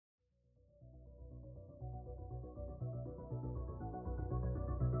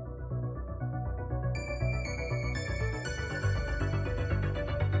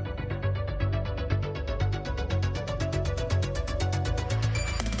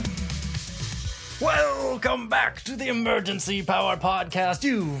Welcome back to the Emergency Power Podcast.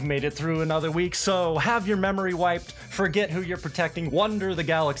 You've made it through another week, so have your memory wiped, forget who you're protecting, wander the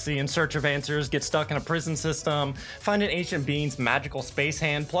galaxy in search of answers, get stuck in a prison system, find an ancient being's magical space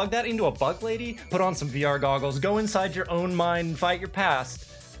hand, plug that into a bug lady, put on some VR goggles, go inside your own mind and fight your past,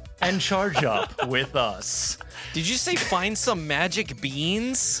 and charge up with us. Did you say find some magic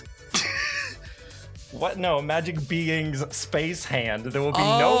beans? What? No, magic being's space hand. There will be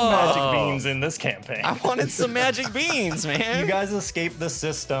no magic beans in this campaign. I wanted some magic beans, man. You guys escape the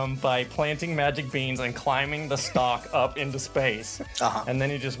system by planting magic beans and climbing the stalk up into space. And then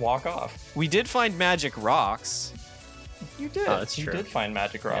you just walk off. We did find magic rocks. You did. Oh, that's you true. did find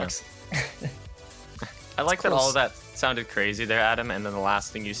magic rocks. Yeah. I like that all of that sounded crazy there, Adam, and then the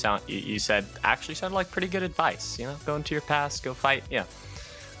last thing you said actually sounded like pretty good advice. You know, go into your past, go fight. Yeah.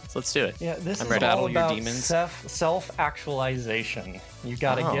 So let's do it. Yeah, this I'm is ready to all battle your about demons. self-actualization. You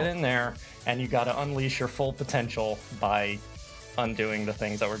gotta get in there, and you gotta unleash your full potential by undoing the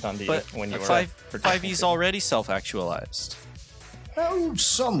things that were done to you when you were 5E's already self-actualized. Oh,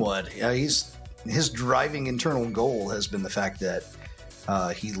 somewhat. His driving internal goal has been the fact that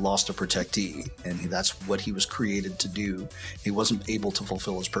he lost a protectee, and that's what he was created to do. He wasn't able to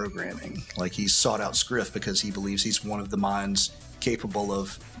fulfill his programming. Like, he sought out Scriff because he believes he's one of the minds capable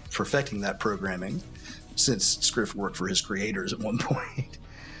of perfecting that programming, since Scriff worked for his creators at one point.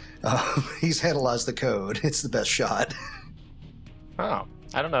 He's analyzed the code. It's the best shot. Oh,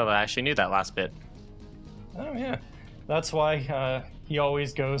 I don't know that I actually knew that last bit. Oh, yeah. That's why he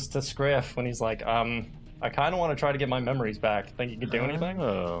always goes to Scriff when he's like, I kind of want to try to get my memories back. Think you could do anything?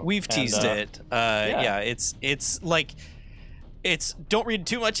 Oh. We've teased it. Yeah, it's like... don't read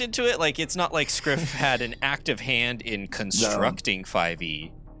too much into it. Like, it's not like Scriff had an active hand in constructing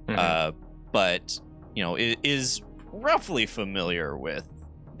 5E, but, you know, it is roughly familiar with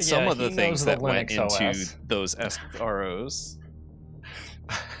some of the things that went into those SROs.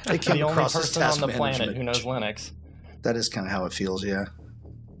 They came the only across as person on task the planet management. who knows Linux. That is kind of how it feels, yeah.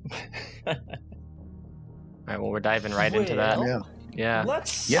 All right, well, we're diving right into that. Well, Yeah. Yeah.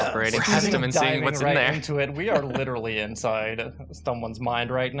 Let's Operating speaking system of and seeing diving what's in right there. into it. We are literally inside someone's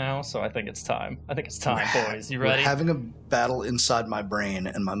mind right now, so I think it's time. Boys. You ready? We're having a battle inside my brain,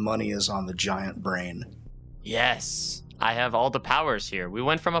 and my money is on the giant brain. Yes. I have all the powers here. We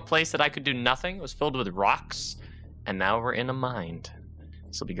went from a place that I could do nothing. It was filled with rocks, and now we're in a mind.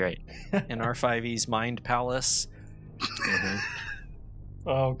 This will be great. In our 5E's mind palace.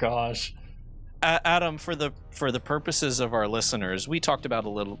 Oh gosh. Adam, for the purposes of our listeners, we talked about a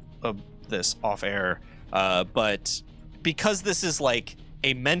little of this off air, but because this is like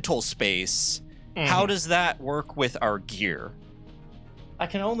a mental space, how does that work with our gear? I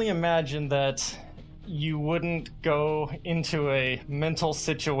can only imagine that you wouldn't go into a mental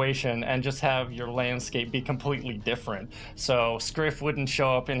situation and just have your landscape be completely different. So Scriff wouldn't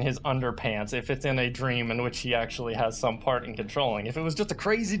show up in his underpants if it's in a dream in which he actually has some part in controlling. If it was just a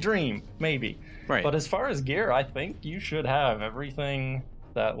crazy dream, maybe. Right. But as far as gear, I think you should have everything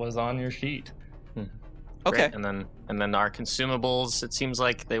that was on your sheet. Okay. Great. And then our consumables, it seems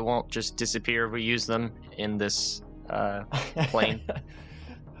like they won't just disappear if we use them in this plane.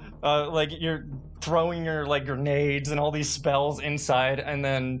 Like you're throwing your like grenades and all these spells inside, and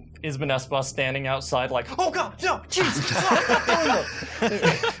then Izbin Espa standing outside like, oh god, no, Jesus, stop doing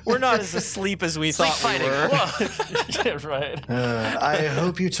that. We're not as asleep as we thought we were. Yeah, right. I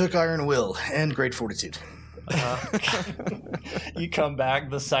hope you took Iron Will and Great Fortitude. You come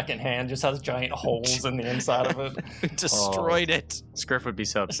back, the second hand just has giant holes in the inside of it. Destroyed it. Scriff would be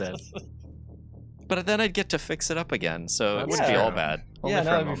so upset. But then I'd get to fix it up again, so it That's wouldn't be true. all bad. Only Yeah, for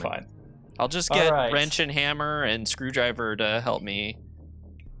a that'd be moment. fine. I'll just All get right. wrench and hammer and screwdriver to help me.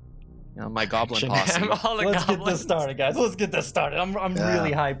 You know, my goblin posse. All the Let's get goblins. this started, guys. Let's get this started. I'm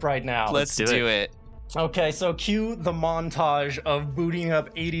really hyped right now. Let's do do it. Okay, so cue the montage of booting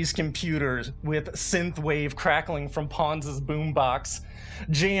up 80s computers with synthwave crackling from Pons' boombox,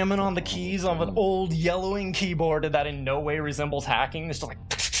 jamming on the keys of an old yellowing keyboard that in no way resembles hacking. It's just like...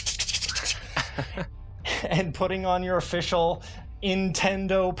 and putting on your official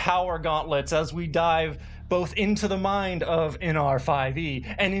Nintendo power gauntlets as we dive both into the mind of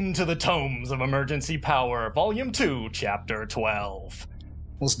NR5E and into the tomes of Emergency Power, Volume 2, Chapter 12.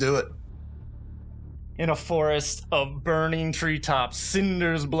 Let's do it. In a forest of burning treetops,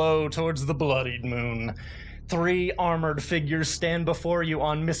 cinders blow towards the bloodied moon. 3 armored figures stand before you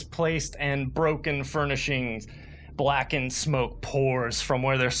on misplaced and broken furnishings. Blackened smoke pours from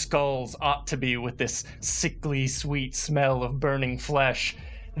where their skulls ought to be with this sickly sweet smell of burning flesh.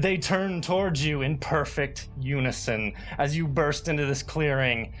 They turn towards you in perfect unison as you burst into this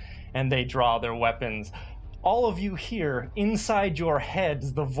clearing. and they draw their weapons. All of you hear inside your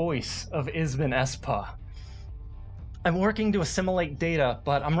heads the voice of Izbin Espa. I'm working to assimilate data,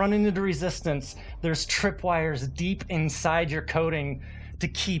 but I'm running into resistance. There's tripwires deep inside your coding to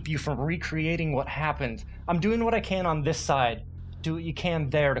keep you from recreating what happened. I'm doing what I can on this side. Do what you can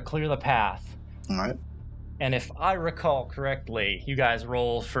there to clear the path. All right. And if I recall correctly, you guys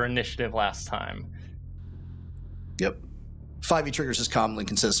rolled for initiative last time. Yep. 5e triggers his comlink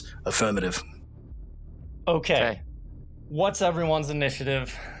and says, affirmative. Okay. What's everyone's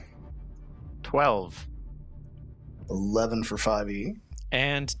initiative? 12. 11 for 5e.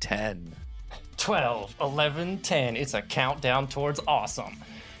 And 10. 12, 11, 10. It's a countdown towards awesome.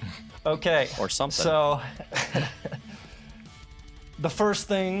 Okay. Or something. So, the first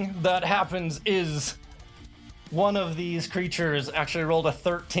thing that happens is one of these creatures actually rolled a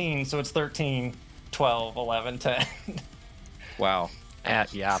 13, so it's 13, 12, 11, 10. Wow.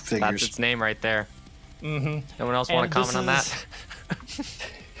 Yeah, Figures. that's its name right there. Mm-hmm. No one else want to comment on that?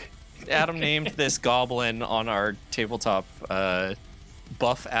 Adam named this goblin on our tabletop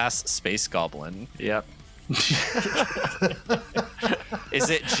buff-ass space goblin. Yep. Is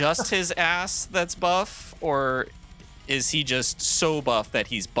it just his ass that's buff, or is he just so buff that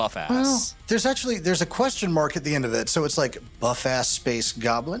he's buff-ass? Well, there's a question mark at the end of it, so it's like buff-ass space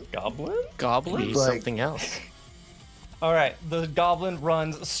goblin. Goblin? Goblin? Be Like- something else. All right, the goblin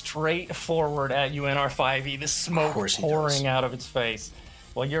runs straight forward at you, NR5E, the smoke course he pouring does. out of its face.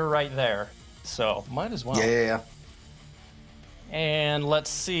 Well, you're right there, so might as well. Yeah. And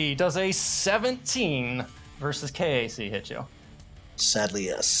let's see, does a 17 versus KAC hit you? Sadly,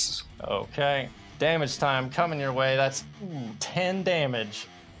 yes. Okay, damage time coming your way. That's 10 damage.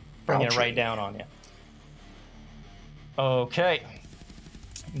 Bringing it Ouchie. right down on you. Okay,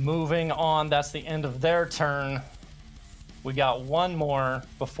 moving on, that's the end of their turn. We got one more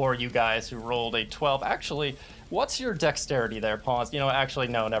before you guys who rolled a 12. Actually, what's your dexterity there, Pawns? Actually,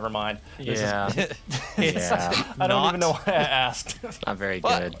 no, never mind. Yeah. Yeah. I don't even know why I asked. Not very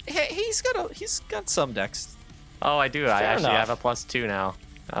good. But he's got some dex. Oh, I do. I Fair actually enough. have a +2 now.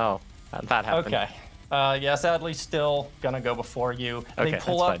 Oh, that happened. Okay. Yeah, sadly, still gonna go before you. Okay, They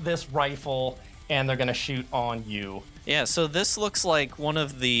pull that's up fine. this rifle, and they're gonna shoot on you. Yeah, so this looks like one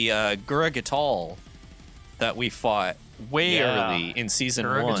of the Guragital that we fought way Yeah. early in season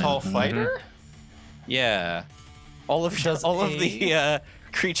Guragital 1. fighter? Yeah. All of Does the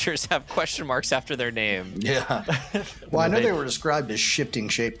creatures have question marks after their name. Yeah. Well, I know they were described as shifting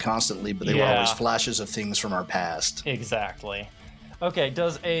shape constantly, but they were Yeah. always flashes of things from our past. Exactly. Okay,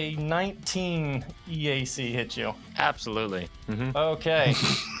 does a 19 EAC hit you? Absolutely. Okay.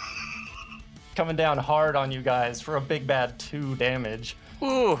 Coming down hard on you guys for a big bad 2 damage.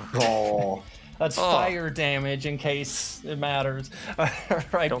 Ooh. Oh. That's fire damage in case it matters. All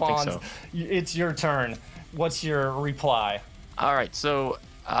right, Don't think Bonds, so. it's your turn. What's your reply? All right, so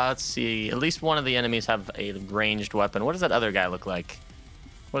let's see. At least one of the enemies have a ranged weapon. What does that other guy look like?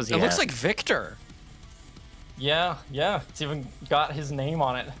 What does he It have? looks like Victor. Yeah, it's even got his name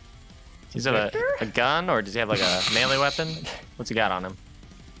on it. Does he have a gun, or does he have like a melee weapon? What's he got on him?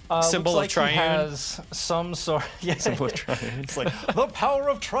 Symbol looks of like he Triune? has some sort. Yeah, Symbol of Triune. It's like the power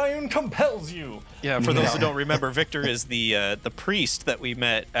of Triune compels you. Yeah, for those who don't remember, Victor is the priest that we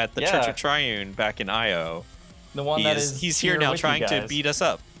met at the Yeah. Church of Triune back in Io. The one that is He's here now with you trying to guys. beat us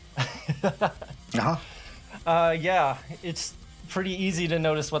up. Uh-huh. Yeah, it's pretty easy to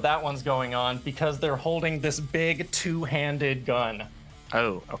notice what that one's going on because they're holding this big 2-handed gun.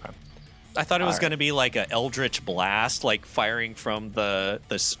 Oh, okay. I thought it was Alright. going to be like a eldritch blast, like firing from the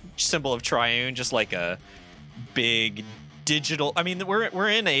symbol of Triune, just like a big digital. I mean, we're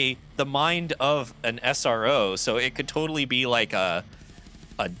in the mind of an SRO, so it could totally be like a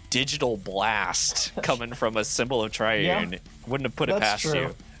digital blast coming from a symbol of Triune. Yeah. Wouldn't have put it That's past true.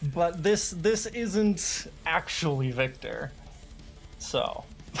 you. But this isn't actually Victor. So,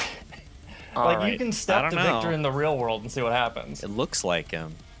 All like right. you can I step don't to know. Victor in the real world and see what happens. It looks like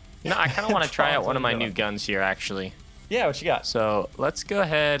him. You know, I kind of want to try out one of my Probably new not. guns here, actually. Yeah, what you got? So let's go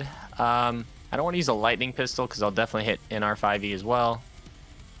ahead. I don't want to use a lightning pistol because I'll definitely hit NR5E as well.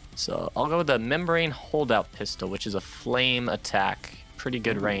 So I'll go with the membrane holdout pistol, which is a flame attack. Pretty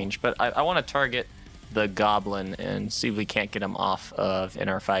good range, but I want to target the goblin and see if we can't get him off of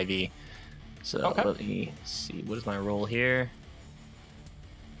NR5E. So Okay. let me see. What is my roll here?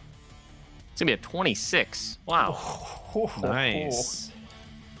 It's going to be a 26. Wow. Nice.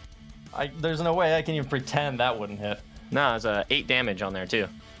 There's no way I can even pretend that wouldn't hit. No, there's 8 damage on there, too.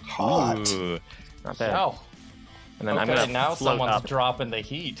 Hot. Ooh. Not bad. Oh, And then I'm okay, going to now float someone's up. dropping the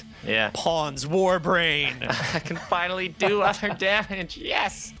heat. Yeah. Pawns Warbrain. I can finally do other damage.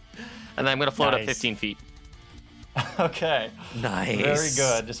 Yes. And then I'm gonna float up Nice. 15 feet. Okay. Nice. Very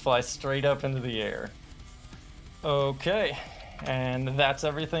good. Just fly straight up into the air. Okay. And that's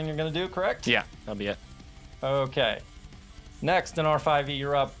everything you're going to do, correct? Yeah, that'll be it. Okay. Next in R5E,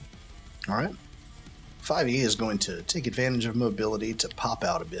 you're up. All right. 5E is going to take advantage of mobility to pop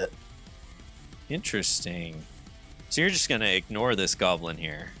out a bit. Interesting. So you're just gonna ignore this goblin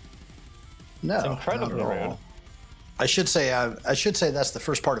here. No, It's incredibly not at all. rude. I should say that's the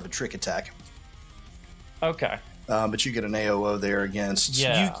first part of a trick attack. Okay. But you get an AOO there against.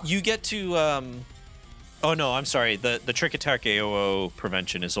 Yeah. You get to oh no, I'm sorry. The trick attack AOO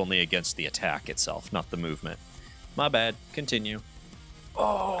prevention is only against the attack itself, not the movement. My bad. Continue.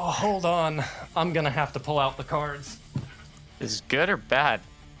 Oh, hold on. I'm going to have to pull out the cards. Is it good or bad?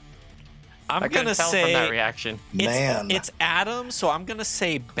 I'm I couldn't gonna tell from that say reaction. Man. it's Adam, so I'm gonna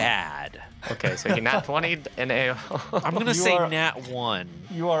say bad. Okay, so you nat 20 and AO. I'm gonna You say are- nat 1.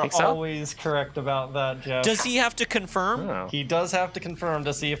 You are Think so? always correct about that, Jeff. Does he have to confirm? Oh. He does have to confirm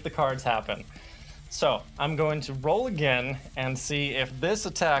to see if the cards happen. So I'm going to roll again and see if this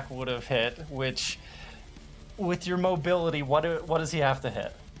attack would have hit, which, with your mobility, what does he have to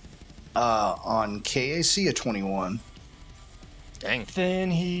hit? On KAC, a 21. Dang.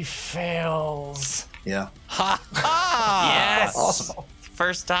 Then he fails. Yeah. Ha ha! Yes! Awesome.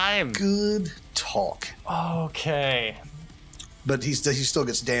 First time. Good talk. Okay. But he still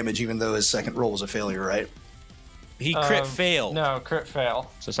gets damage even though his second roll was a failure, right? He crit failed. No, crit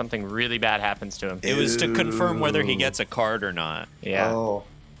fail. So something really bad happens to him. It was to confirm whether he Ew. gets a card or not. Yeah. Oh.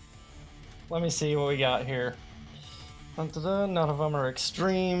 Let me see what we got here. Dun-dun-dun, none of them are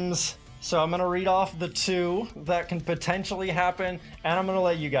extremes. So I'm going to read off the two that can potentially happen, and I'm going to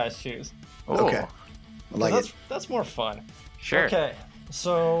let you guys choose. Ooh, Okay. I like it. That's more fun. Sure. Okay,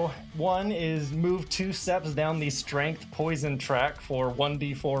 so one is move 2 steps down the strength poison track for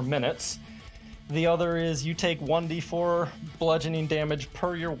 1d4 minutes. The other is you take 1d4 bludgeoning damage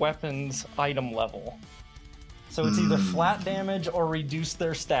per your weapon's item level. So it's either flat damage or reduce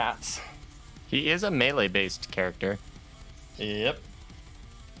their stats. He is a melee-based character. Yep.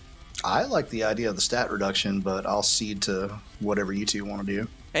 I like the idea of the stat reduction, but I'll cede to whatever you two want to do.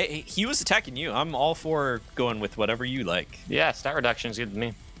 Hey, he was attacking you. I'm all for going with whatever you like. Yeah, stat reduction is good to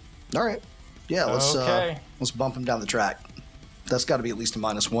me. All right. Yeah, Okay. let's bump him down the track. That's got to be at least a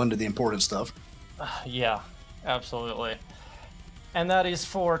 -1 to the important stuff. Yeah, absolutely. And that is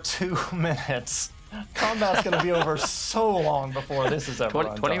for 2 minutes. Combat's going to be over so long before this is ever 20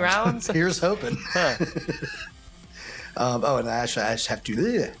 undone. rounds? Here's hoping. And I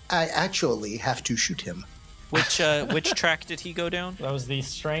actually have to shoot him. Which track did he go down? That was the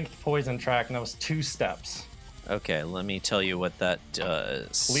strength poison track, and that was 2 steps. Okay, let me tell you what that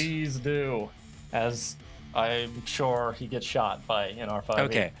does. Please do, as I'm sure he gets shot by in R5.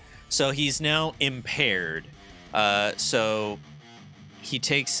 Okay, so he's now impaired. So he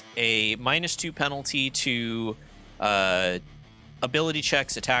takes a -2 penalty to ability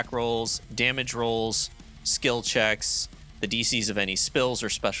checks, attack rolls, damage rolls, skill checks, the DCs of any spills or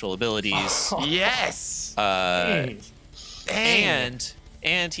special abilities. Yes! Jeez.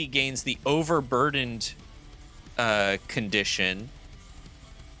 And he gains the overburdened condition.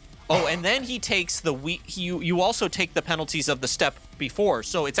 Oh, and then he takes the you also take the penalties of the step before,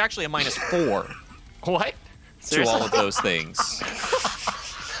 so it's actually a -4 What? to all of those things.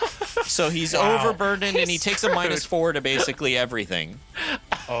 So he's overburdened and he takes a -4 to basically everything.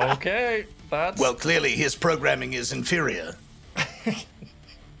 Okay, that's Well, clearly his programming is inferior.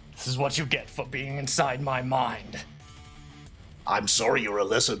 this is what you get for being inside my mind. I'm sorry you're a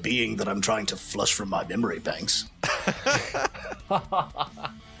lesser being that I'm trying to flush from my memory banks.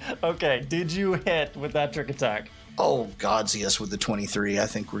 Okay, did you hit with that trick attack? Oh, gods, yes, with the 23. I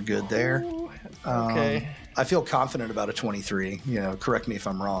think we're good there. Okay. I feel confident about a 23. Correct me if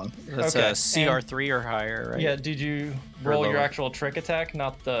I'm wrong. That's Okay, a CR3 or higher, right? Yeah, did you roll your lower. actual trick attack,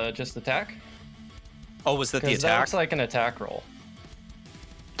 not the just attack? Oh, was that the Because that attack? looks like an attack roll.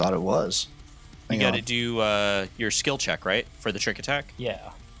 Thought it was. You Hang got to on. do your skill check, right, for the trick attack?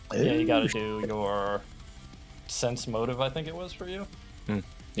 Yeah. Yeah, you gotta do your sense motive, I think it was for you.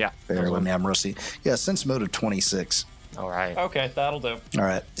 Yeah. Bear with me, I'm rusty. Yeah, sense motive 26. All right. Okay, that'll do. All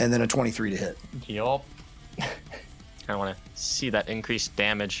right. And then a 23 to hit. Yup. I want to see that increased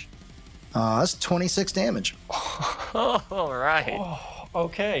damage. That's 26 damage. All right.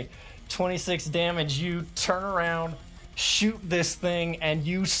 Okay, 26 damage. You turn around, shoot this thing, and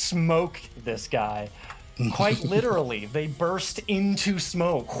you smoke this guy. Quite literally, they burst into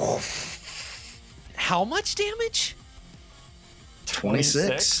smoke. How much damage?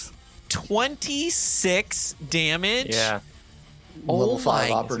 26. 26 damage? Yeah. Level 5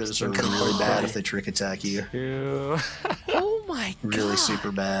 my operatives are really bad if they trick attack you. Oh my god. Really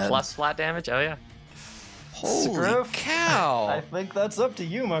super bad. Plus flat damage? Oh, yeah. Holy Scriff, cow. I think that's up to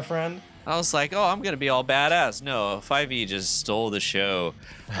you, my friend. I was like, oh, I'm going to be all badass. No, 5e just stole the show.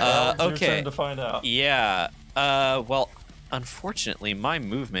 Well, it's your Okay. turn to find out. Yeah. Well, unfortunately, my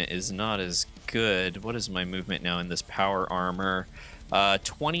movement is not as good. What is my movement now in this power armor?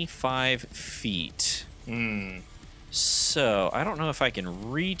 25 feet. So, I don't know if I can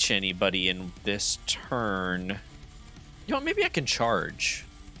reach anybody in this turn. You know what, maybe I can charge.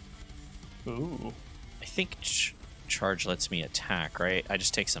 Ooh. I think charge lets me attack, right? I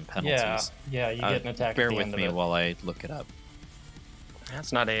just take some penalties. Yeah, you get an attack. Bear at the with end me of it. while I look it up.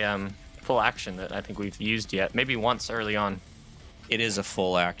 That's not a full action that I think we've used yet. Maybe once early on. It is a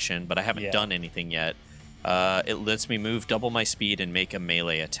full action, but I haven't done anything yet. It lets me move double my speed and make a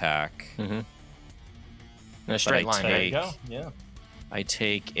melee attack. In a straight line, There right? you go. Yeah. I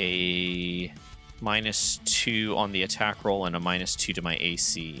take a -2 on the attack roll and a -2 to my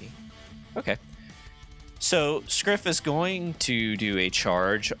AC. Okay. So Scriff is going to do a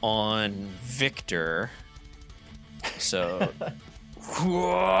charge on Victor. So,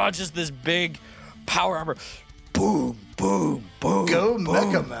 just this big power armor. Boom, boom, boom. Go boom,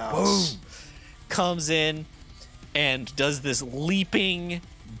 Mecha Mouse. boom, comes in and does this leaping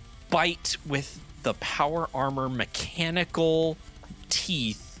bite with the power armor mechanical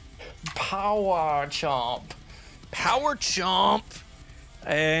teeth. Power chomp. Power chomp.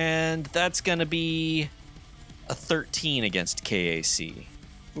 And that's going to be a 13 against KAC.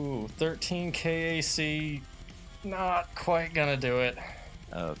 Ooh, 13 KAC. Not quite gonna do it.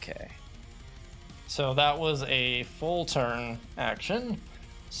 Okay. So that was a full turn action.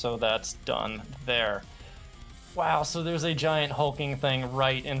 So that's done there. Wow, so there's a giant hulking thing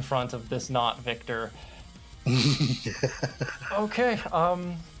right in front of this not Victor. Okay,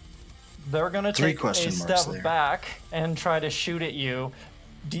 they're gonna Three take a question marks step there. back and try to shoot at you.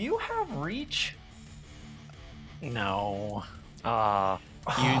 Do you have reach? No. Ah,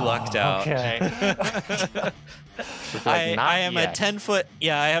 You lucked out. Okay. like, not I am yet. a 10 foot.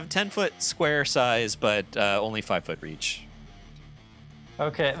 Yeah, I have 10-foot square size, but only 5-foot reach.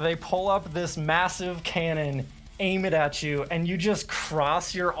 Okay, they pull up this massive cannon, aim it at you, and you just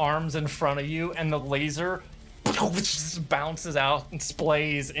cross your arms in front of you, and the laser just bounces out and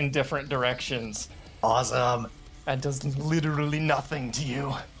splays in different directions. Awesome. That does literally nothing to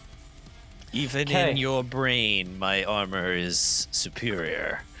you. Even Okay. in your brain, my armor is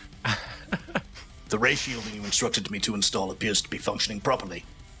superior. The ray shielding you instructed me to install appears to be functioning properly.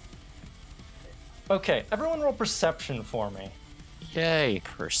 Okay, everyone roll perception for me. yay.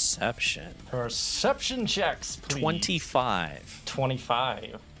 Perception. Perception checks, please. 25.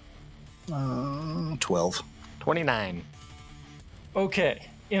 25. 12. 29. Okay,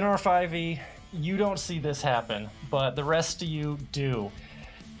 in our 5e, you don't see this happen, but the rest of you do.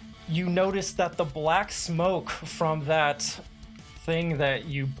 You notice that the black smoke from that thing that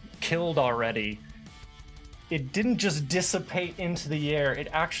you killed already, it didn't just dissipate into the air, it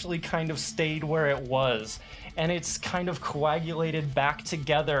actually kind of stayed where it was. And it's kind of coagulated back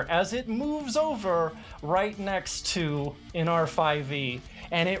together as it moves over right next to in our 5e,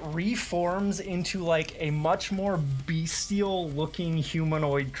 and it reforms into like a much more bestial looking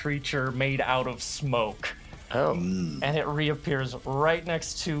humanoid creature made out of smoke. Oh. And it reappears right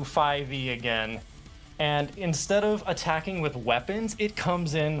next to 5e again. And instead of attacking with weapons, it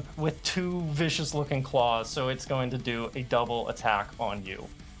comes in with 2 vicious looking claws, so it's going to do a double attack on you.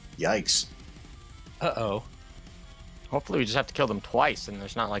 Yikes. Uh-oh. Hopefully we just have to kill them twice and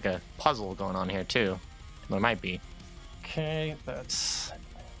there's not like a puzzle going on here too. There might be. Okay, that's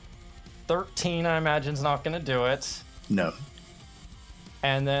 13, I imagine, is not going to do it. No.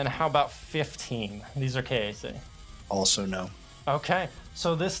 And then how about 15? These are KAC. Also no. Okay,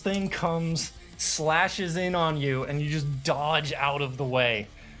 so this thing comes, slashes in on you, and you just dodge out of the way.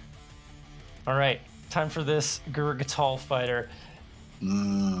 All right, time for this Gurgatal fighter.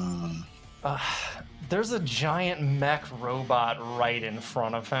 There's a giant mech robot right in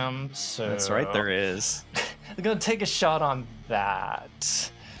front of him, so... That's right, there is. I'm gonna take a shot on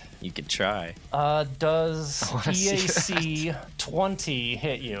that. You could try. Does wanna see EAC 20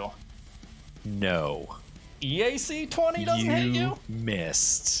 hit you? No. EAC 20 doesn't hit you?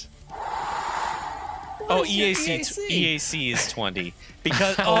 missed. What is your EAC is 20.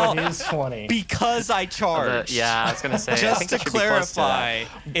 Because Oh, it is 20. because I charged. Yeah, I was gonna say. I Just think to it should be close to that.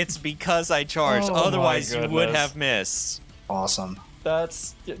 clarify, it's because I charged. Oh my Otherwise, you would goodness. have missed. Awesome.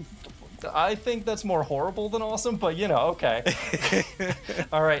 That's I think that's more horrible than awesome, but okay.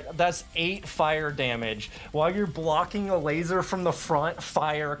 All right, that's 8 fire damage. While you're blocking a laser from the front,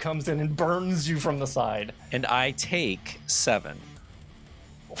 fire comes in and burns you from the side. And I take 7.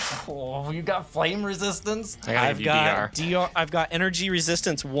 Oh, you got flame resistance? I've got energy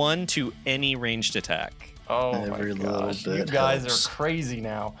resistance 1 to any ranged attack. Oh Every my little gosh, bit you guys helps. are crazy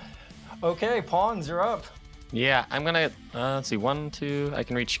now. Okay, Pawns, you're up. Yeah, I'm gonna, let's see, 1, 2, I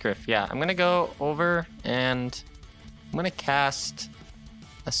can reach Griff. Yeah, I'm gonna go over and I'm gonna cast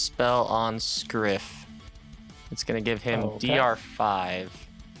a spell on Scriff. It's gonna give him Okay. DR5.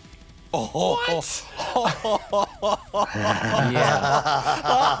 Oh,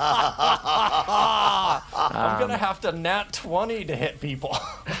 Yeah. I'm gonna have to nat 20 to hit people.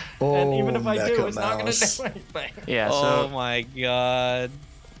 And even if I do, Mecha it's not gonna Mouse. do anything. Yeah, oh so my god.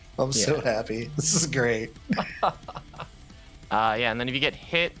 I'm so happy. This is great. yeah, and then if you get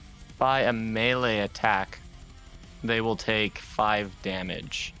hit by a melee attack, they will take 5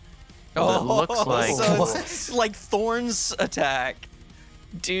 damage. So it looks like so it's like Thorn's attack.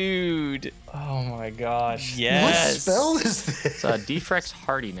 Dude. Oh my gosh. Yes. What spell is this? it's Defrex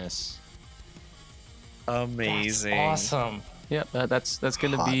Hardiness. Amazing. That's awesome. Yep, that's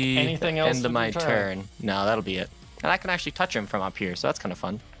gonna Hot. be Anything the else end for of my your turn. turn? No, that'll be it. And I can actually touch him from up here, so that's kind of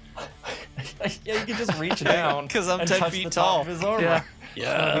fun. Yeah, you can just reach down 'Cause I'm and 10 touch feet the top tall. of his armor. Yeah.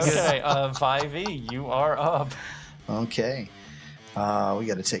 Yes. Okay, 5e, you are up. Okay. We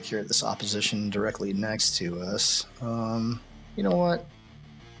got to take care of this opposition directly next to us. You know what?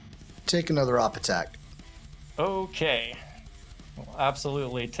 Take another op attack. Okay. We'll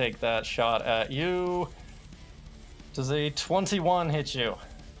absolutely take that shot at you. Does a 21 hit you?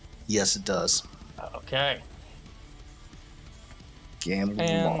 Yes, it does. Okay. Gamble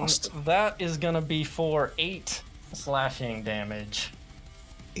And lost. that is gonna be for 8 slashing damage.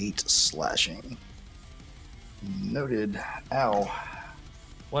 8 slashing. Noted. Ow.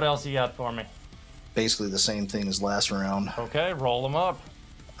 What else you got for me? Basically the same thing as last round. Okay, roll them up.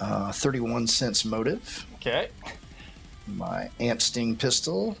 31 cents motive. Okay. My ant sting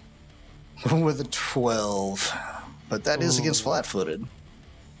pistol with a 12. But that is against Ooh. flat-footed.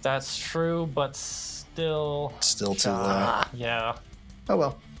 That's true, but still. Still too low. Yeah. Oh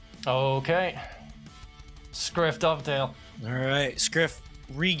well. Okay. Scriff Dovetail. All right. Scriff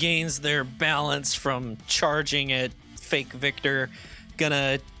regains their balance from charging at fake Victor.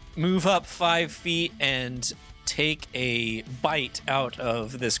 Gonna move up 5 feet and take a bite out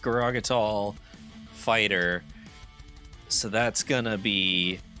of this Garagatal fighter. So that's gonna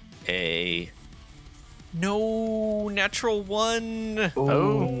be a natural 1.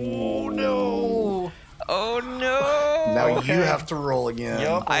 Oh no! Oh no! Now Okay. you have to roll again.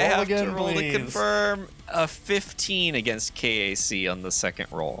 Yup. I Roll have again, to roll please. to confirm a 15 against KAC on the second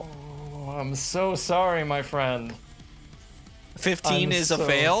roll. Oh, I'm so sorry, my friend. 15 I'm is a so-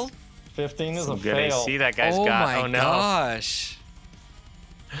 fail? 15 is Some a good fail. AC that guy's Oh got. my Oh no. gosh.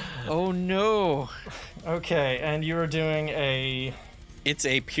 Oh no. Okay, and you are doing a. It's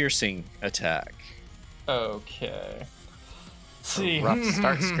a piercing attack. Okay. See. Rough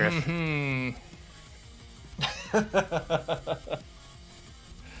start, Scriff.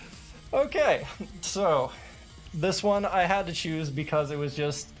 Okay, so this one I had to choose because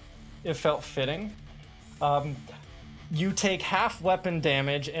it felt fitting. You take half weapon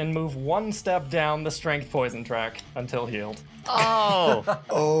damage and move 1 step down the strength poison track until healed. Oh.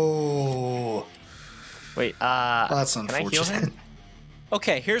 Oh, Wait, that's can I heal unfortunate. him?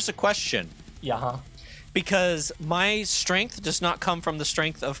 Okay, here's a question. Yeah, huh? Because my strength does not come from the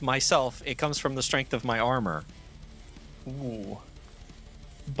strength of myself, it comes from the strength of my armor. Ooh.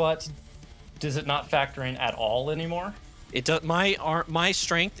 But does it not factor in at all anymore? It does. My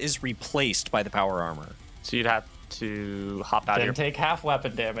strength is replaced by the power armor. So you'd have to hop out Then of your... take half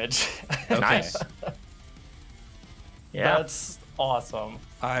weapon damage. Nice. Yeah. That's awesome.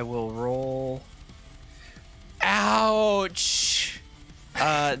 I will roll. Ouch!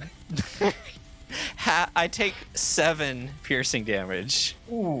 I take 7 piercing damage.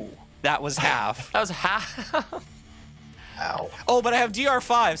 Ooh. That was half. That was half. Ow. Oh, but I have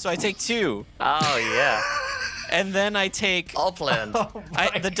DR5, so I take 2, Oh, yeah. and then I take All planned. Oh my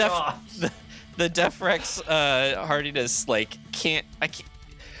the gosh. Defrex hardiness. Like can't.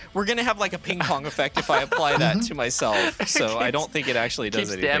 We're gonna have like a ping pong effect if I apply that to myself. So I don't think it actually does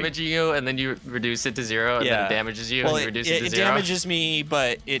Keeps anything. damaging you, and then you reduce it to 0, and then Yeah. it damages you, Well, and you reduce it to 0. damages me,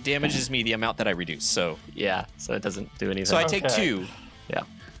 but it damages me the amount that I reduce. So Yeah, so it doesn't do anything. so I take Okay. 2. Yeah,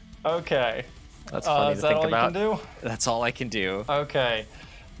 Okay. that's funny Is to that think all about. you can do? That's all I can do. Okay.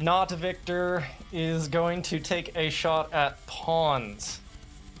 Not Victor is going to take a shot at Pawns.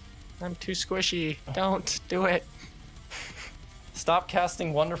 I'm too squishy. Don't do it. Stop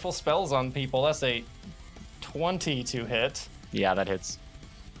casting wonderful spells on people. That's a 20 to hit. Yeah, that hits.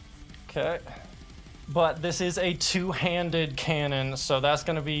 Okay. But this is a two-handed cannon, so that's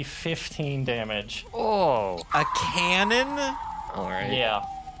going to be 15 damage. Oh. A cannon? All right. Yeah.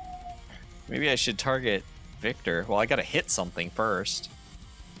 Maybe I should target Victor. Well, I gotta hit something first.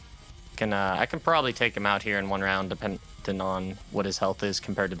 I can probably take him out here in one round, depending on what his health is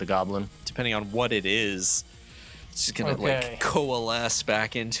compared to the goblin. Depending on what it is, it's just gonna Okay. like coalesce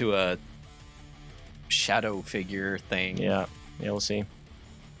back into a shadow figure thing. Yeah, we'll see.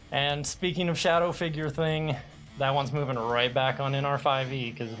 And speaking of shadow figure thing, that one's moving right back on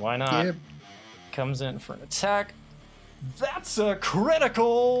NR5E, because why not? Yep. Comes in for an attack. That's a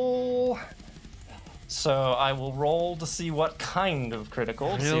critical! So I will roll to see what kind of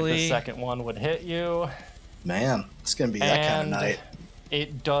critical, to see if the Really? second one would hit you. Man, it's gonna be that kind of And night.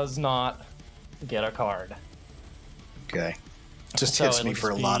 it does not get a card. Okay. Just So hits it'll me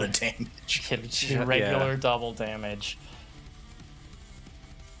for a just lot be- of damage. It's regular double damage.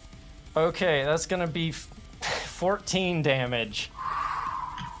 Okay, that's gonna be 14 damage.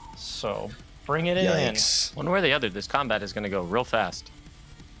 So bring it in. Yikes. One way or the other, this combat is going to go real fast.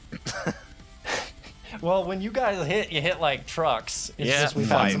 Well, when you guys hit, you hit like trucks. It's Yeah, just we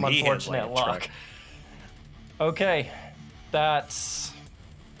found some 5e hit unfortunate like a luck. truck. Okay, that's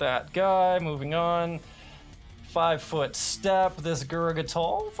that guy. Moving on. 5-foot step. This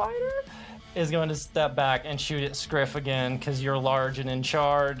Gurgatal fighter is going to step back and shoot at Scriff again because you're large and in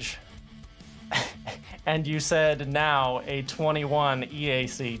charge. And you said now a 21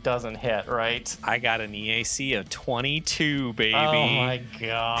 EAC doesn't hit, right? I got an EAC of 22, baby. Oh my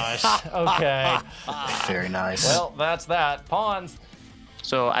gosh. Okay. Very nice. Well, that's that. Pawns.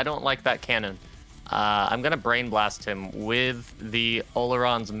 So I don't like that cannon. I'm going to Brain Blast him with the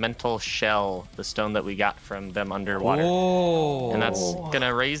Oleron's Mental Shell, the stone that we got from them underwater. Oh. And that's going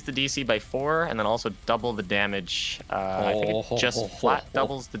to raise the DC by 4 and then also double the damage. I think it just flat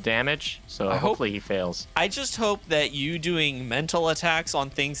doubles the damage, so hopefully he fails. I just hope that you doing mental attacks on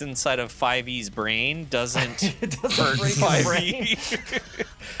things inside of 5e's brain doesn't It doesn't hurt break his brain. 5e.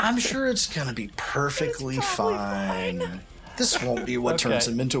 I'm sure it's gonna be perfectly fine. This won't be what turns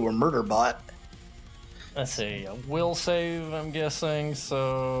Okay. him into a murder bot. Let's see. A will save, I'm guessing.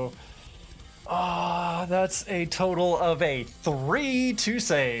 So. That's a total of a 3 to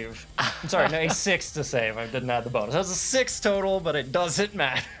save. I'm sorry, no, a 6 to save. I didn't add the bonus. That's a 6 total, but it doesn't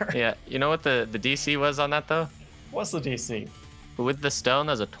matter. Yeah, you know what the DC was on that, though? What's the DC? With the stone,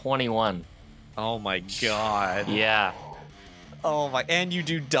 there's a 21. Oh my god. Yeah, Oh my. And you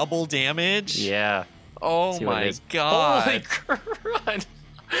do double damage? yeah. Oh See what it my is. god. Holy crud.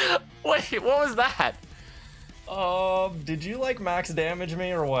 Wait, what was that? Did you like max damage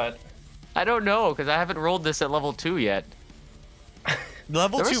me or what? I don't know, because I haven't rolled this at level 2 yet.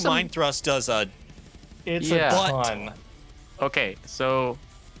 Level There was 2 some- Mind Thrust does a. It's Yeah. a But- ton. Okay, so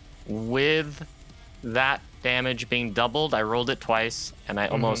with that damage being doubled, I rolled it twice, and I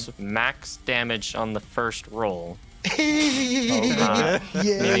almost max damage on the first roll. Yeah.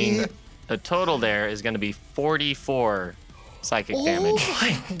 Meaning the total there is going to be 44 psychic damage.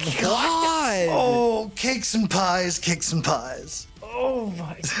 God! Oh, cakes and pies, cakes and pies. Oh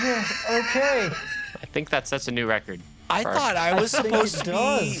my god. Okay. I think that sets a new record. I for- thought I was think supposed it to be.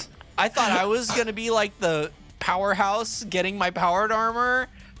 does. I thought I was gonna be like the powerhouse getting my powered armor,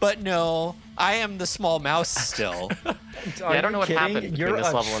 but no, I am the small mouse still. Are I don't you know what kidding? happened between You're this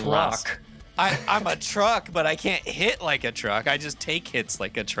a level and last. truck. I'm a truck, but I can't hit like a truck. I just take hits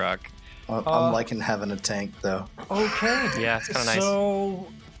like a truck. I'm liking having a tank, though. Okay. Yeah, it's kinda nice. So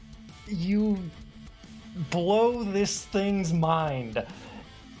you blow this thing's mind,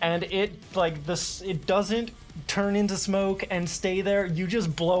 and it like this. It doesn't turn into smoke and stay there. You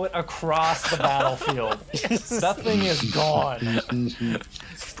just blow it across the battlefield. That thing is gone.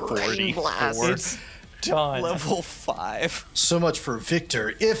 44. It's done. Level 5. So much for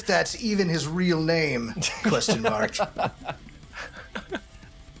Victor, if that's even his real name? Question mark.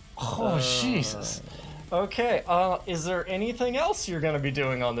 Oh Jesus. Okay. Is there anything else you're gonna be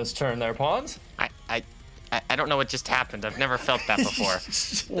doing on this turn, there, Pawns? I don't know what just happened. I've never felt that before.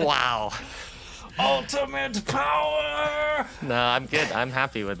 Wow. Ultimate power. No, I'm good. I'm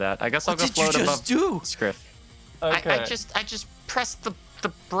happy with that. I guess I'll What go did you float just above do? Scriff. Okay. I just pressed the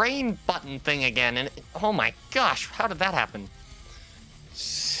brain button thing again, and oh my gosh, how did that happen?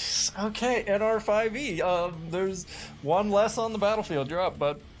 Okay, NR5E. There's one less on the battlefield. You're up,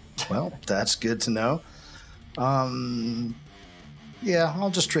 bud. Well, that's good to know. Yeah, I'll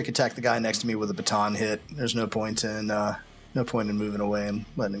just trick attack the guy next to me with a baton hit. There's no point in No point in moving away and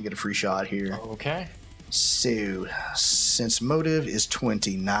letting him get a free shot here. Okay. So, since motive is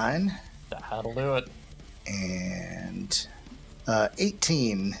 29 That'll do it. and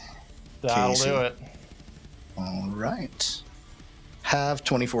 18. That'll Casey. do it. All right. Have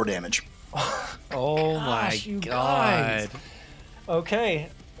 24 damage. Oh Gosh, my you god. guys. Okay.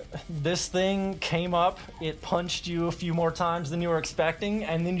 This thing came up, it punched you a few more times than you were expecting,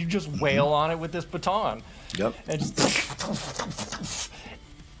 and then you just wail on it with this baton. Yep. And just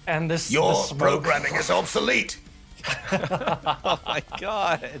and this Your this smoke- programming is obsolete. Oh my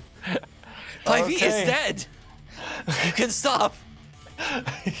god. 5e is Okay. dead. You can stop.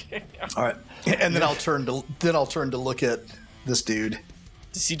 All right. And then I'll turn to look at this dude.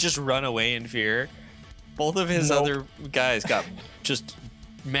 Does he just run away in fear? Both of his Nope. other guys got just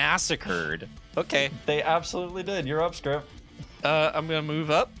massacred. Okay. They absolutely did. You're up, Script. I'm gonna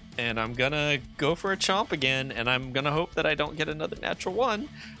move up and I'm gonna go for a chomp again, and I'm gonna hope that I don't get another natural one.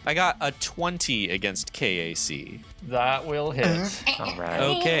 I got a 20 against KAC. That will hit. All right.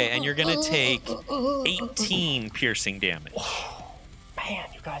 Okay, and you're gonna take 18 piercing damage. Man,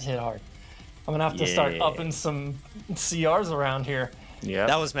 you guys hit hard. I'm gonna have to start Yeah. upping some CRs around here. Yeah.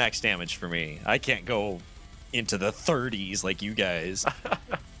 That was max damage for me. I can't go into the 30s like you guys.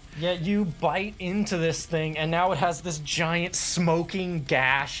 Yeah, you bite into this thing, and now it has this giant smoking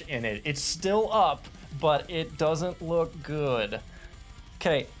gash in it. It's still up, but it doesn't look good.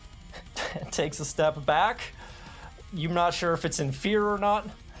 Okay, takes a step back. You're not sure if it's in fear or not,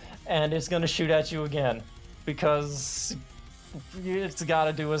 and it's gonna shoot at you again because it's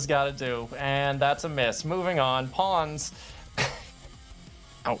gotta do what it's gotta do, and that's a miss. Moving on, pawns.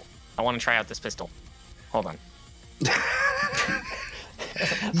 Oh, I want to try out this pistol. Hold on.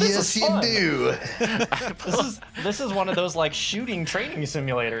 Yes, is you fun. do. This is one of those like shooting training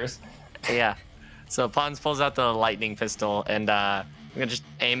simulators. Yeah. So Pons pulls out the lightning pistol, and I'm gonna just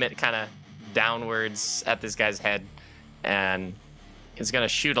aim it kind of downwards at this guy's head, and it's gonna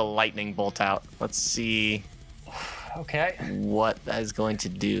shoot a lightning bolt out. Let's see Okay. what that is going to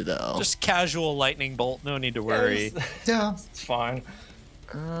do, though. Just casual lightning bolt, no need to worry. Yeah. It's fine.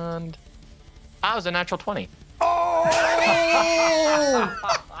 And I was a natural 20. Oh!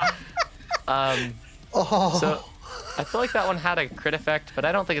 So I feel like that one had a crit effect, but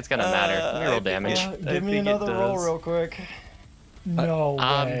I don't think it's gonna matter. Let me roll damage. Give me think it another roll does. real quick. No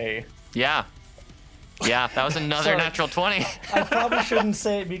way. Yeah, that was another Sorry. natural 20. I probably shouldn't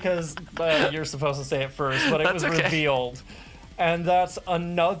say it because you're supposed to say it first, but it was That's okay. revealed. And that's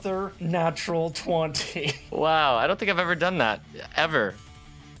another natural 20. Wow, I don't think I've ever done that ever.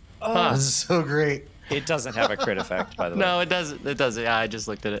 Huh. This is so great. It doesn't have a crit effect, by the way. No, it doesn't. It doesn't. Yeah, I just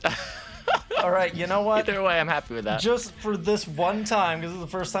looked at it. All right, you know what? Either way, I'm happy with that. Just for this one time, because this is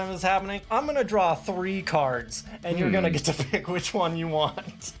the first time this is happening, I'm going to draw 3 cards, and you're going to get to pick which one you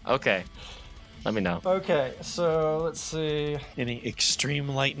want. Okay, let me know. Okay, so let's see. Any extreme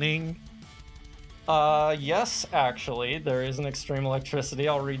lightning? Yes, actually, there is an extreme electricity.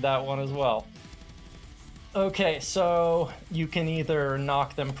 I'll read that one as well. Okay, so you can either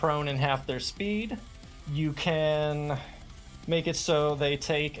knock them prone in half their speed, you can make it so they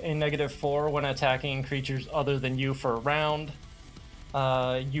take a -4 when attacking creatures other than you for a round.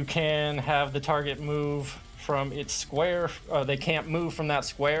 You can have the target move from its square, they can't move from that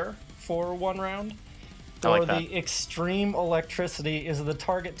square for 1 round. I like Or that. the extreme electricity is the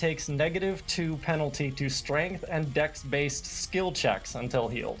target takes -2 penalty to strength and dex-based skill checks until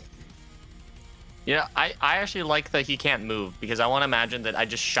healed. Yeah, I actually like that he can't move, because I want to imagine that I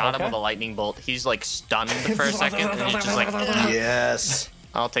just shot him Okay. with a lightning bolt. He's like stunned for a second, and he's just like, Yes.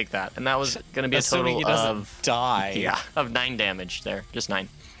 I'll take that. And that was going to be a Assuming total he doesn't of die. of 9 damage there, just 9.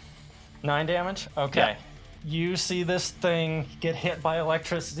 9 damage? Okay. Yeah. You see this thing get hit by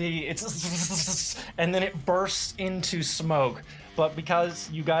electricity, and then it bursts into smoke. But because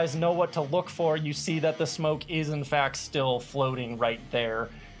you guys know what to look for, you see that the smoke is in fact still floating right there.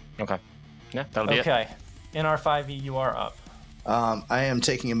 Okay. Yeah, that'll be it. Okay. In our 5e, you are up. I am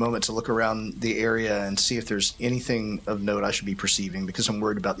taking a moment to look around the area and see if there's anything of note I should be perceiving, because I'm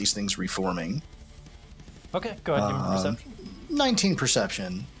worried about these things reforming. Okay, go ahead, give me perception. 19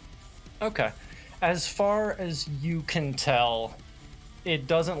 perception. Okay. As far as you can tell, it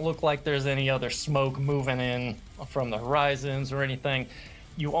doesn't look like there's any other smoke moving in from the horizons or anything.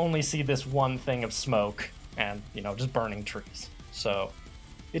 You only see this one thing of smoke and, just burning trees. So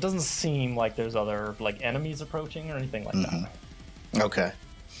it doesn't seem like there's other enemies approaching or anything like that. Okay.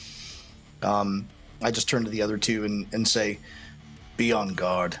 I just turn to the other two and say, be on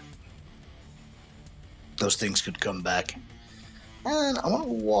guard. Those things could come back. And I want to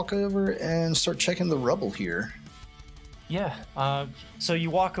walk over and start checking the rubble here. Yeah. So you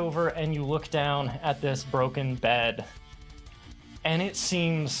walk over and you look down at this broken bed, and it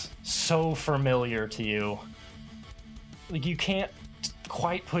seems so familiar to you. Like, you can't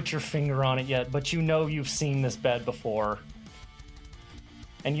quite put your finger on it yet, but you know you've seen this bed before.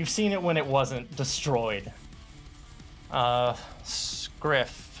 And you've seen it when it wasn't destroyed.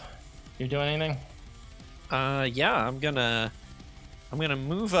 Scriff, you doing anything? Yeah, I'm gonna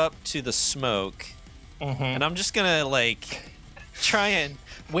move up to the smoke, and I'm just gonna like try and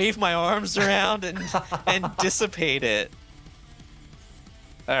wave my arms around and dissipate it.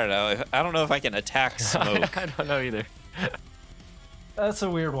 I don't know if I can attack smoke. I don't know either. That's a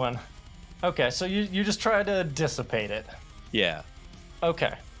weird one. Okay, so you just try to dissipate it. Yeah.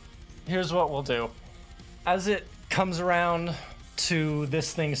 Okay, here's what we'll do. As it comes around to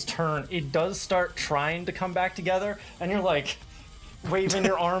this thing's turn, it does start trying to come back together, and you're like waving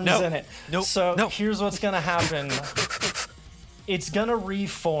your arms in it. So here's what's gonna happen. It's gonna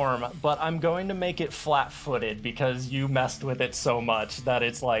reform, but I'm going to make it flat-footed because you messed with it so much that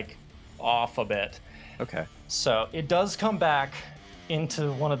it's like off a bit. Okay. So it does come back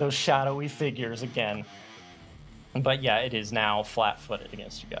into one of those shadowy figures again. But yeah, it is now flat-footed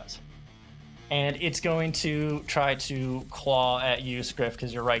against you guys. And it's going to try to claw at you, Scriff,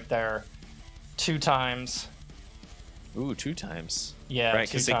 because you're right there 2 times. Ooh, 2 times. Yeah, right,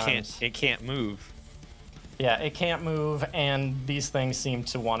 2 because it can't move. Yeah, it can't move, and these things seem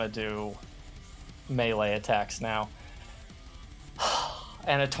to want to do melee attacks now.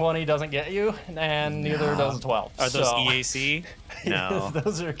 And a 20 doesn't get you, and neither does a 12. Are those EAC? No.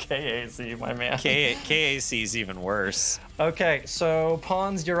 Those are KAC, my man. KAC is even worse. Okay, so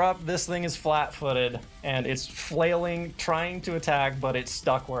Pawns, you're up. This thing is flat-footed, and it's flailing, trying to attack, but it's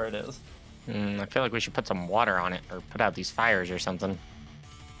stuck where it is. I feel like we should put some water on it, or put out these fires or something.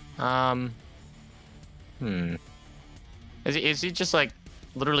 Is he just like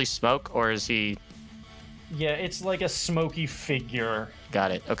literally smoke, or is he? Yeah, it's like a smoky figure.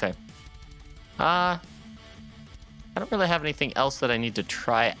 Got it. Okay. I don't really have anything else that I need to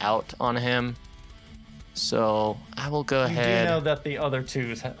try out on him, so I will go ahead. You do know that the other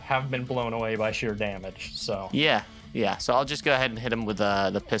 2 have been blown away by sheer damage, so. Yeah. So I'll just go ahead and hit him with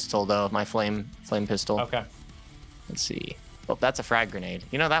the pistol, though, my flame pistol. Okay. Let's see. Oh, that's a frag grenade.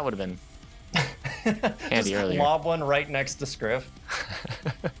 You know, that would have been handy Just earlier. lob one right next to Scriff.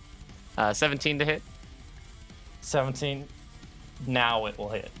 17 to hit. 17. Now it will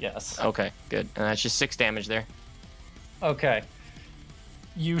hit, yes. Okay, good. And that's just 6 damage there. Okay.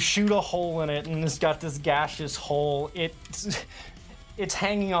 You shoot a hole in it, and it's got this gaseous hole. It's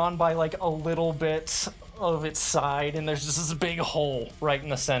hanging on by like a little bit of its side, and there's just this big hole right in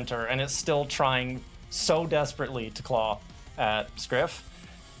the center, and it's still trying so desperately to claw at Scriff.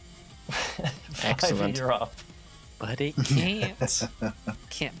 Excellent. You're up. But it can't.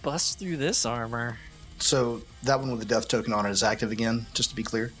 Can't bust through this armor. So that one with the death token on it is active again, just to be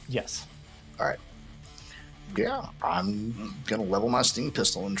clear? Yes. All right. Yeah, I'm going to level my steam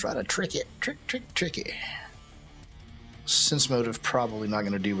pistol and try to trick it. Trick it. Sense motive probably not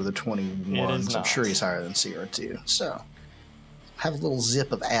going to do with a 21, so I'm sure he's higher than CR2. So, have a little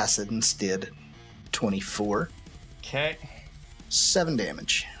zip of acid instead. 24. Okay. 7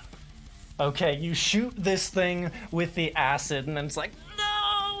 damage. Okay, you shoot this thing with the acid, and then it's like,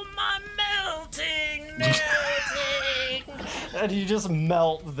 no, my melting. And you just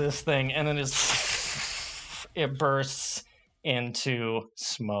melt this thing, and then it bursts into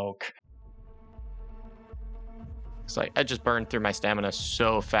smoke. It's like I just burned through my stamina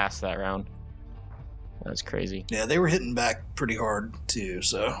so fast that round. That's crazy. Yeah, they were hitting back pretty hard too,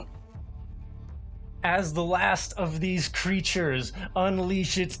 so. As the last of these creatures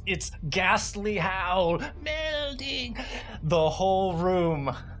unleash its ghastly howl, melting, the whole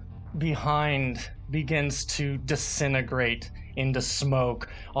room behind begins to disintegrate into smoke.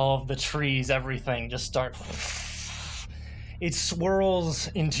 All of the trees, everything just start. It swirls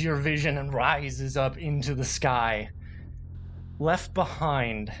into your vision and rises up into the sky. Left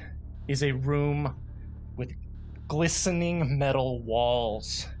behind is a room with glistening metal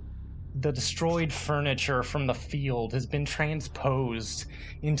walls. The destroyed furniture from the field has been transposed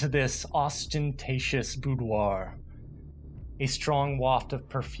into this ostentatious boudoir. A strong waft of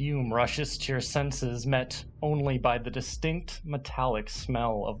perfume rushes to your senses, met only by the distinct metallic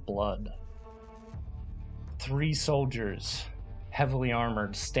smell of blood. 3 soldiers, heavily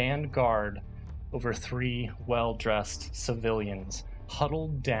armored, stand guard over 3 well-dressed civilians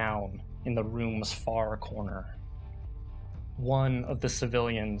huddled down in the room's far corner. One of the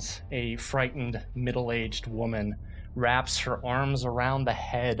civilians, a frightened, middle-aged woman, wraps her arms around the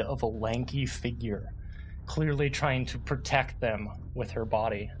head of a lanky figure, clearly trying to protect them with her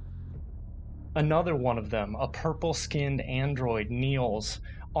body. Another one of them, a purple-skinned android, kneels,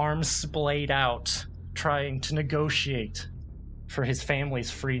 arms splayed out, trying to negotiate for his family's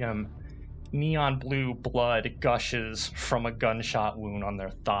freedom. Neon blue blood gushes from a gunshot wound on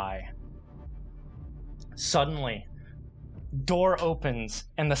their thigh. Suddenly, door opens,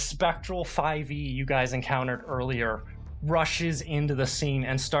 and the spectral 5E you guys encountered earlier rushes into the scene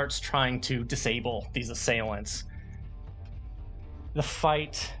and starts trying to disable these assailants. The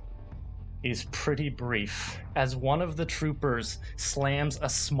fight is pretty brief, as one of the troopers slams a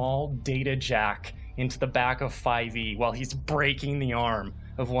small data jack into the back of 5E while he's breaking the arm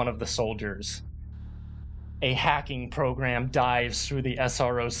of one of the soldiers. A hacking program dives through the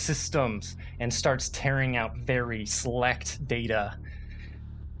SRO's systems and starts tearing out very select data.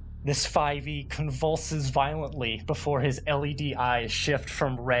 This 5E convulses violently before his LED eyes shift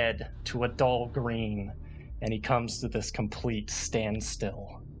from red to a dull green, and he comes to this complete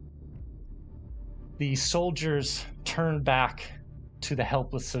standstill. The soldiers turn back to the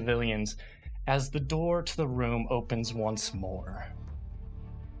helpless civilians as the door to the room opens once more.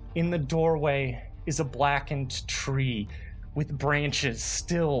 In the doorway is a blackened tree with branches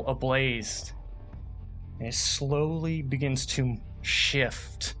still ablaze, and it slowly begins to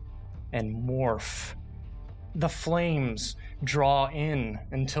shift and morph. The flames draw in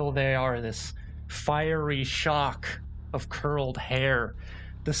until they are this fiery shock of curled hair.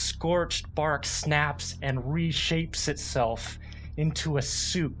 The scorched bark snaps and reshapes itself into a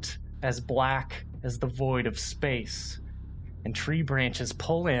suit as black as the void of space, and tree branches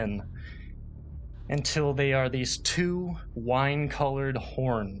pull in until they are these two wine-colored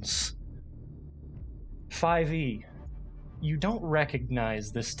horns. 5E, you don't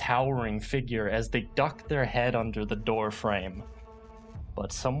recognize this towering figure as they duck their head under the door frame,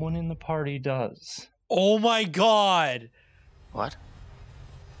 but someone in the party does. Oh my god! What?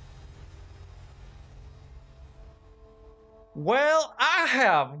 Well, I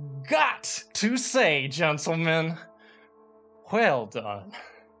have got to say, gentlemen, well done.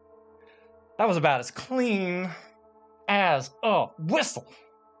 That was about as clean as a whistle.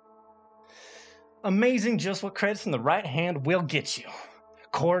 Amazing just what credits in the right hand will get you.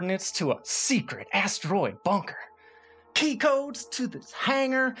 Coordinates to a secret asteroid bunker. Key codes to this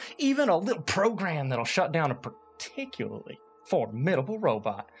hangar, even a little program that'll shut down a particularly formidable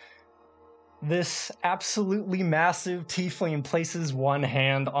robot. This absolutely massive tiefling places one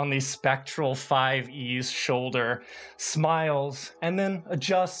hand on the spectral 5E's shoulder, smiles, and then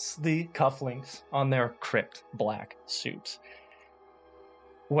adjusts the cufflinks on their crypt black suits.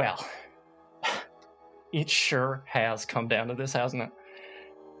 Well, it sure has come down to this, hasn't it?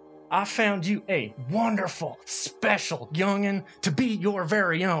 I found you a wonderful, special youngin' to be your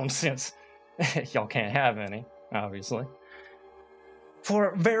very own, since y'all can't have any, obviously. For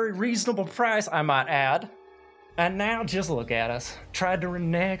a very reasonable price, I might add. And now just look at us. Tried to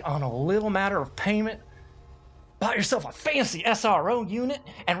renege on a little matter of payment, bought yourself a fancy SRO unit,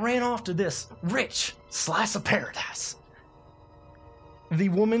 and ran off to this rich slice of paradise. The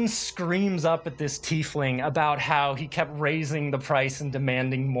woman screams up at this tiefling about how he kept raising the price and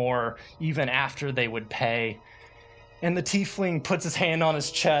demanding more even after they would pay. And the tiefling puts his hand on his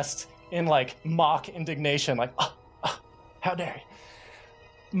chest in mock indignation, how dare you?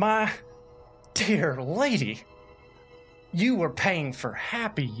 My dear lady, you were paying for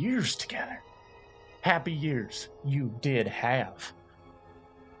happy years together. Happy years you did have.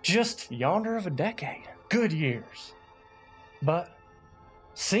 Just yonder of a decade. Good years. But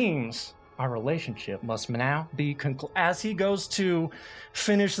seems our relationship must now be concluded. As he goes to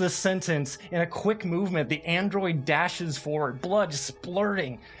finish this sentence, in a quick movement, the android dashes forward, blood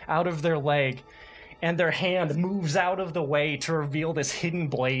splurting out of their leg, and their hand moves out of the way to reveal this hidden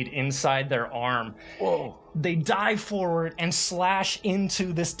blade inside their arm. Whoa. They dive forward and slash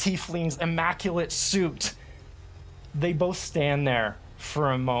into this tiefling's immaculate suit. They both stand there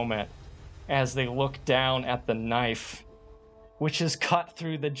for a moment as they look down at the knife, which is cut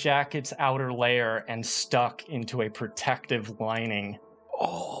through the jacket's outer layer and stuck into a protective lining.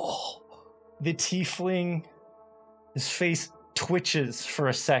 Oh. The tiefling, his face twitches for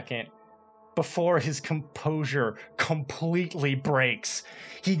a second before his composure completely breaks.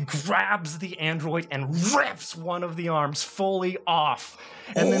 He grabs the android and rips one of the arms fully off,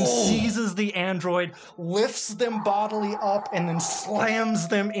 and then seizes the android, lifts them bodily up, and then slams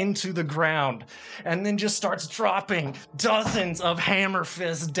them into the ground, and then just starts dropping dozens of hammer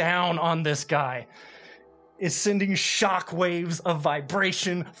fists down on this guy. It's sending shockwaves of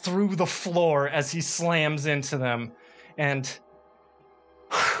vibration through the floor as he slams into them. And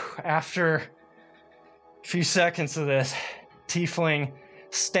after few seconds of this, tiefling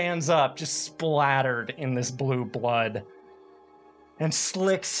stands up, just splattered in this blue blood, and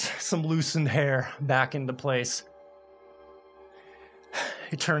slicks some loosened hair back into place.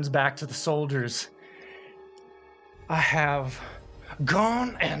 He turns back to the soldiers. I have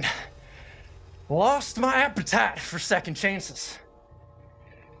gone and lost my appetite for second chances.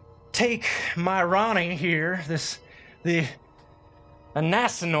 Take my Ronnie here, the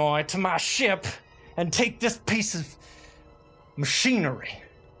Anasinoi, to my ship and take this piece of machinery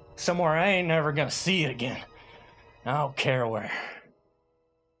somewhere I ain't never gonna see it again. I don't care where.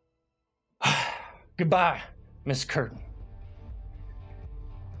 Goodbye, Miss Curtin.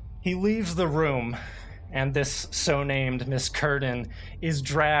 He leaves the room, and this so-named Miss Curtin is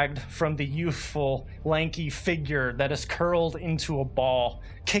dragged from the youthful, lanky figure that is curled into a ball,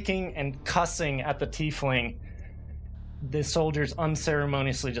 kicking and cussing at the tiefling. The soldiers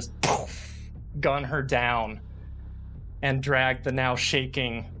unceremoniously just poof, gun her down and drag the now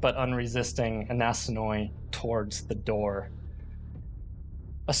shaking but unresisting Anasinoi towards the door.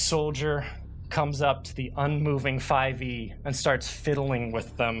 A soldier comes up to the unmoving 5e and starts fiddling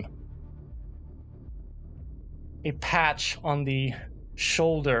with them. A patch on the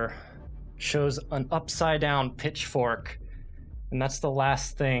shoulder shows an upside-down pitchfork, and that's the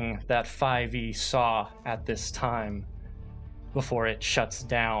last thing that 5e saw at this time before it shuts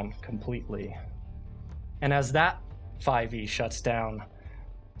down completely. And as that 5e shuts down,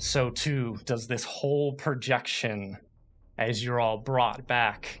 so too does this whole projection as you're all brought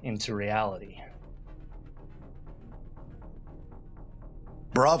back into reality.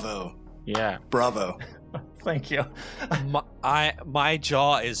 Bravo. Yeah. Bravo. Thank you. My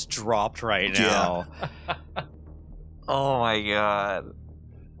jaw is dropped right now. Yeah. Oh my god.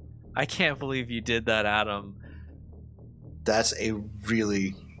 I can't believe you did that, Adam. That's a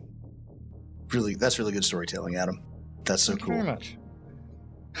really good storytelling, Adam. That's so Thank cool. you very much.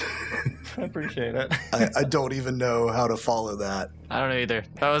 I appreciate it. I don't even know how to follow that. I don't know either.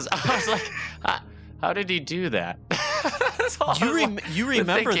 I was like, how did he do that? You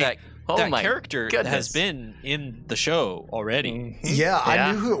remember thinking, that character goodness. has been in the show already. Mhm. Yeah,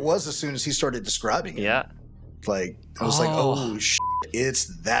 I knew who it was as soon as he started describing it. Yeah. Like, I was like, oh, shit, it's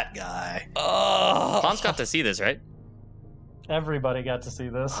that guy. Oh, Pon's got to see this, right? Everybody got to see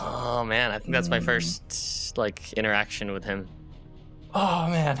this. Oh man, I think that's my first like interaction with him. Oh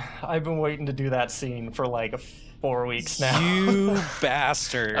man, I've been waiting to do that scene for like 4 weeks now. you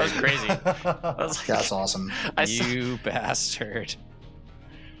bastard. That was crazy. I was like, That's awesome. You bastard.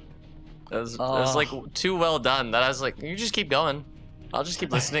 it was like too well done that I was like, you just keep going. I'll just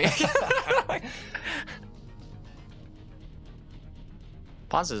keep listening.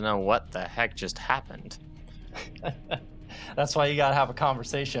 Pons doesn't know what the heck just happened. That's why you gotta have a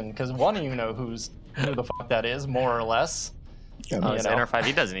conversation, because one of you know who the fuck that is, more or less. Oh, it's NR5.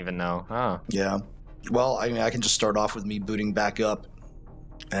 He doesn't even know. Oh. Yeah. Well, I mean, I can just start off with me booting back up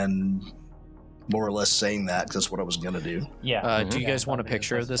and more or less saying that, because that's what I was going to do. Yeah. Do you guys want a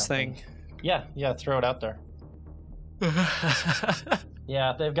picture of this thing? Yeah, throw it out there.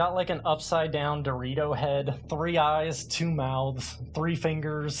 Yeah, they've got like an upside down Dorito head, 3 eyes, 2 mouths, 3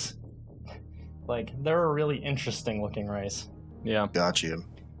 fingers. Like, they're a really interesting looking race. Yeah. Gotcha.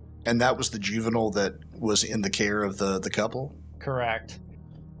 And that was the juvenile that was in the care of the couple? Correct.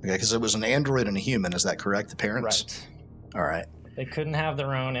 Okay, because it was an android and a human, is that correct? The parents? Right. All right. They couldn't have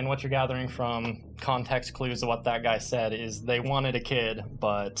their own, and what you're gathering from context clues of what that guy said is they wanted a kid,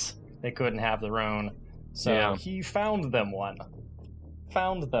 but they couldn't have their own. So he found them one.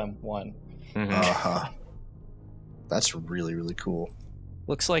 Mm-hmm. Uh-huh. That's really, really cool.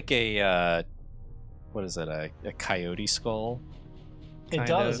 Looks like a what is it? A coyote skull? It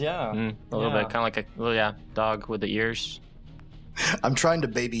does, yeah. A little bit, kind of like a little, dog with the ears. I'm trying to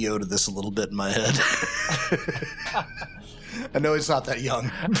Baby Yoda this a little bit in my head. I know he's not that young.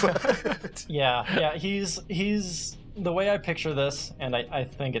 But... Yeah. He's the way I picture this, and I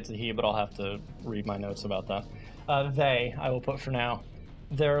think it's a he, but I'll have to read my notes about that. I will put for now.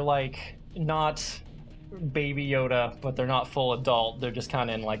 They're like not Baby Yoda, but they're not full adult. They're just kind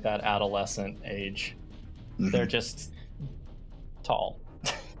of in like that adolescent age. Mm-hmm. They're just tall.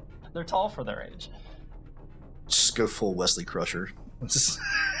 They're tall for their age. Just go full Wesley Crusher.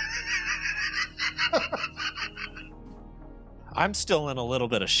 I'm still in a little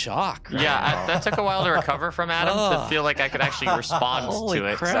bit of shock. Right yeah, that took a while to recover from Adam to feel like I could actually respond to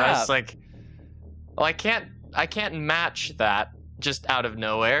it. Crap. So I was like, well, I can't match that just out of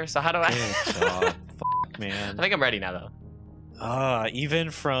nowhere. So how do I? Fuck, man. I think I'm ready now, though.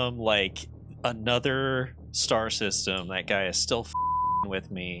 Even from like another star system, that guy is still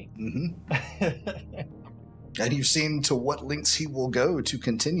with me. Mm-hmm. And you've seen to what lengths he will go to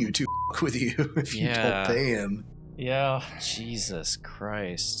continue to f*** with you if you don't pay him. Yeah. Jesus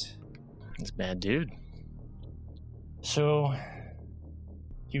Christ. He's a bad dude. So,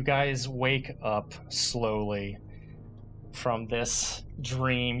 you guys wake up slowly from this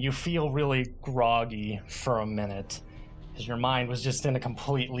dream. You feel really groggy for a minute, because your mind was just in a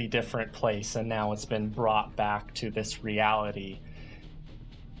completely different place, and now it's been brought back to this reality.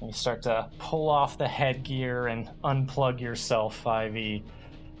 You start to pull off the headgear and unplug yourself, 5e.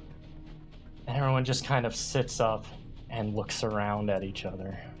 And everyone just kind of sits up and looks around at each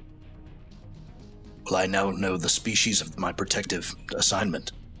other. Well, I now know the species of my protective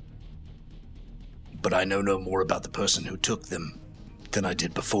assignment. But I know no more about the person who took them than I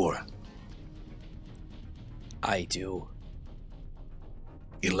did before. I do.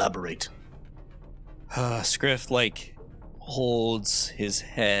 Elaborate. Scriff, holds his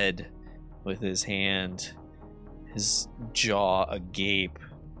head with his hand, his jaw agape.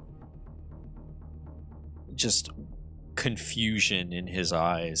 Just confusion in his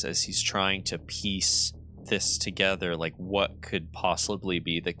eyes as he's trying to piece this together. What could possibly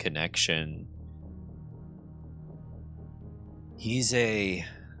be the connection? He's a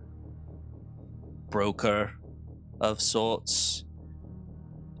broker of sorts.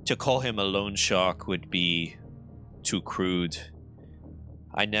 To call him a loan shark would be too crude.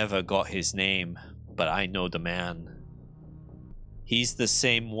 I never got his name, but I know the man. He's the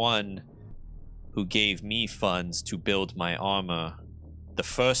same one who gave me funds to build my armor the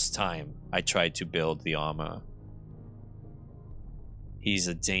first time I tried to build the armor. He's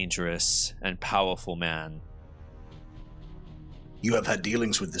a dangerous and powerful man. You have had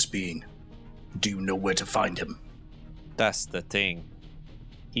dealings with this being. Do you know where to find him? That's the thing.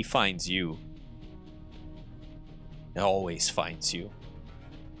 He finds you. He always finds you.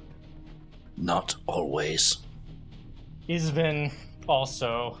 Not always. Izbin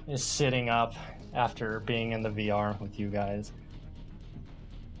also is sitting up after being in the VR with you guys.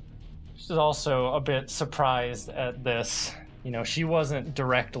 She's also a bit surprised at this. She wasn't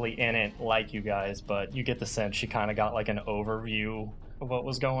directly in it like you guys, but you get the sense she kind of got an overview of what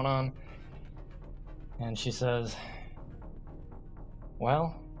was going on. And she says,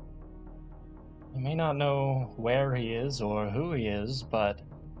 well, you may not know where he is or who he is, but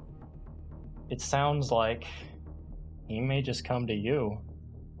it sounds like he may just come to you.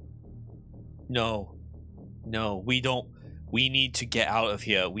 No, we don't. We need to get out of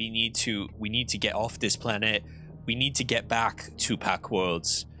here. We need to get off this planet. We need to get back to Pack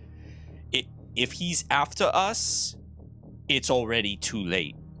Worlds. If he's after us, it's already too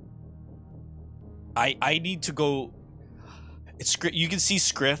late. I need to go. You can see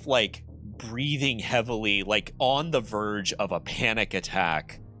Scriff breathing heavily, on the verge of a panic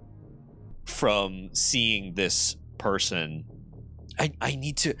attack from seeing this person. I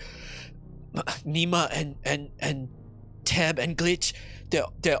need to. Nima and Teb and Glitch,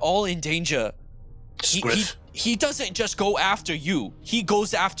 they're all in danger. He doesn't just go after you. He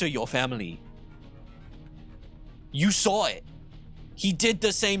goes after your family. You saw it. He did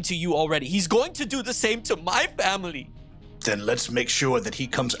the same to you already. He's going to do the same to my family. Then let's make sure that he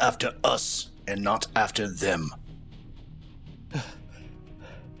comes after us and not after them.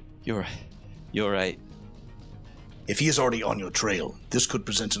 You're right. If he is already on your trail, this could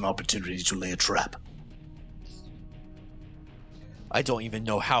present an opportunity to lay a trap. I don't even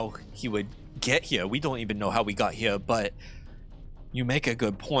know how he would get here. We don't even know how we got here, but you make a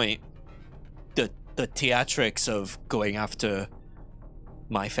good point. The theatrics of going after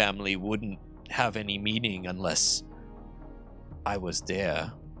my family wouldn't have any meaning unless I was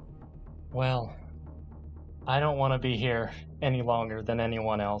there. Well, I don't want to be here any longer than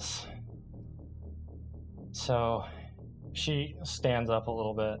anyone else. So, she stands up a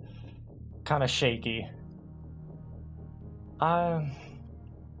little bit, kind of shaky.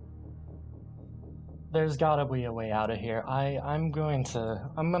 There's gotta be a way out of here. I'm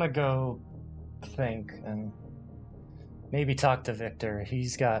gonna go think and maybe talk to Victor.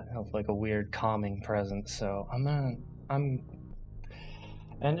 He's got a weird calming presence, so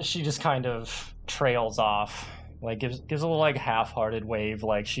and she just kind of trails off, gives a little half-hearted wave,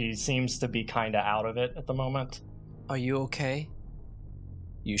 she seems to be kind of out of it at the moment. Are you okay?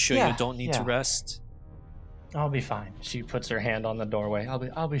 You sure you don't need to rest? I'll be fine. She puts her hand on the doorway.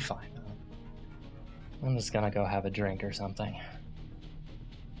 I'll be fine. I'm just gonna go have a drink or something.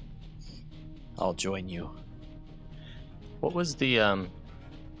 I'll join you. What was the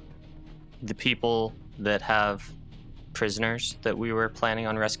people that have prisoners that we were planning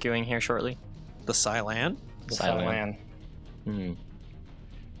on rescuing here shortly? The Cylon? The Cylon.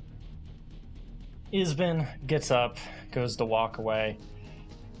 Izbin gets up, goes to walk away,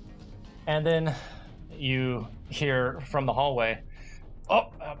 and then you hear from the hallway, "Oh,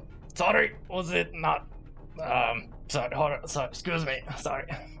 sorry, was it not? Sorry, hold on, sorry, excuse me, sorry."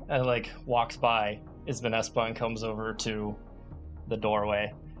 And walks by Izbin Espa and comes over to the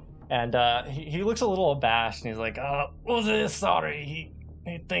doorway, and he looks a little abashed, and he's like, "Was it? Sorry,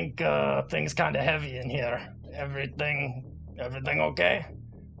 he think things kind of heavy in here. Everything okay?"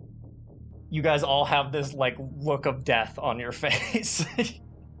 You guys all have this look of death on your face.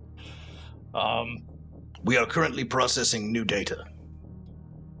 We are currently processing new data.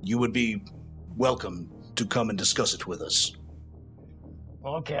 You would be welcome to come and discuss it with us.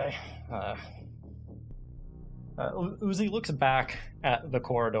 Okay. Uzi looks back at the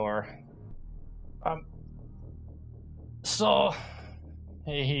corridor. So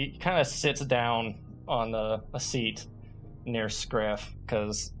he kind of sits down on a seat near Scriff,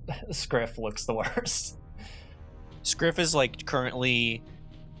 because Scriff looks the worst. Scriff is currently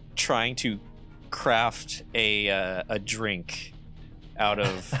trying to craft a drink out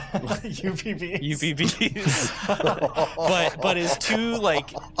of UPBs, but is too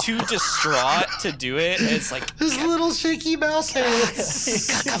distraught to do it. It's his little shaky mouse hands.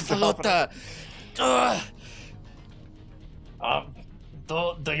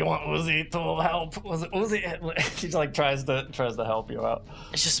 Do you want Uzi to help? Was it Uzi? He tries to help you out.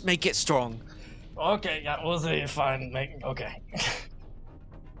 Just make it strong. Okay, yeah, Uzi, fine. Okay.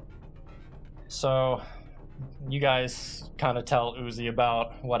 So, you guys kind of tell Uzi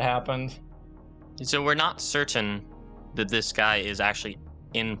about what happened. So we're not certain that this guy is actually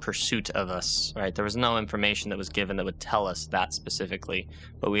in pursuit of us, right? There was no information that was given that would tell us that specifically,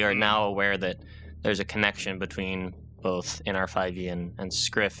 but we are now aware that there's a connection between both NR5E and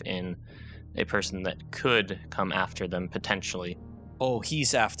Scriff in a person that could come after them potentially. Oh,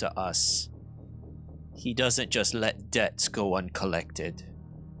 he's after us. He doesn't just let debts go uncollected.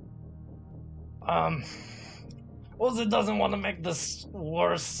 Uzi doesn't want to make this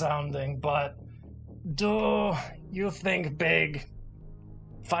worse sounding, but do you think big,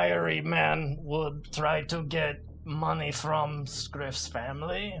 fiery man would try to get money from Scriff's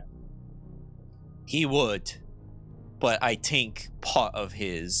family? He would, but I think part of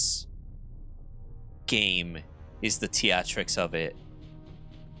his game is the theatrics of it.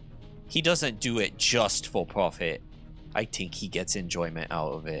 He doesn't do it just for profit. I think he gets enjoyment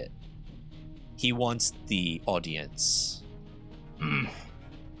out of it. He wants the audience.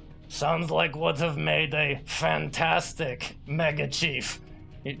 Sounds like would have made a fantastic Mega Chief.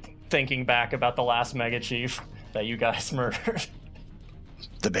 Thinking back about the last Mega Chief that you guys murdered.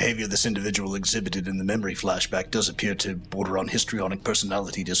 The behavior this individual exhibited in the memory flashback does appear to border on histrionic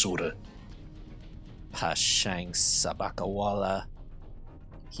personality disorder. Pashang Sabakawala.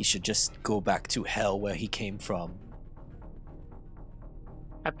 He should just go back to hell where he came from.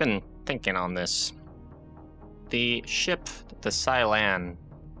 I've been thinking on this. The ship that the Cylon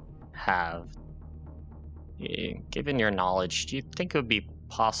have, given your knowledge, do you think it would be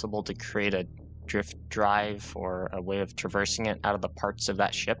possible to create a drift drive or a way of traversing it out of the parts of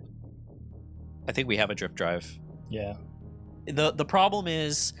that ship? I think we have a drift drive. Yeah. The problem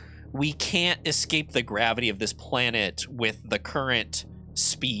is we can't escape the gravity of this planet with the current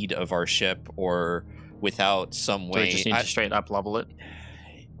speed of our ship or without some way. Do we just need to straight up level it?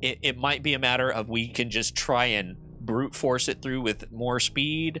 It might be a matter of we can just try and brute force it through with more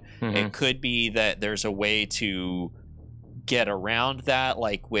speed. Mm-hmm. It could be that there's a way to get around that,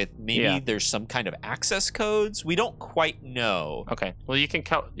 with maybe there's some kind of access codes. We don't quite know. Okay. Well, you can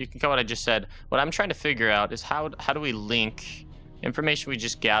cut what I just said. What I'm trying to figure out is how do we link information we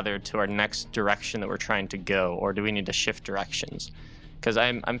just gathered to our next direction that we're trying to go, or do we need to shift directions? Because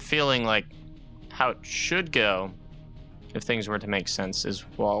I'm feeling like how it should go, if things were to make sense, is,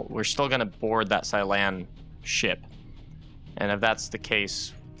 well, we're still going to board that Cylon ship. And if that's the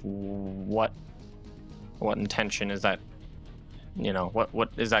case, what intention is that, what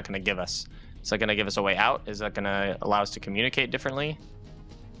is that going to give us? Is that going to give us a way out? Is that going to allow us to communicate differently?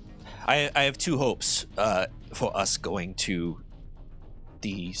 I have two hopes for us going to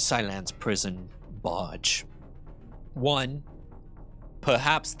the Cylon's prison barge. One,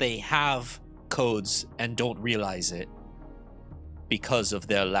 perhaps they have codes and don't realize it because of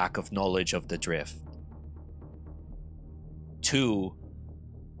their lack of knowledge of the drift. Two,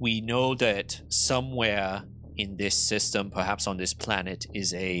 we know that somewhere in this system, perhaps on this planet,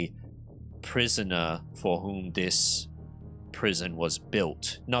 is a prisoner for whom this prison was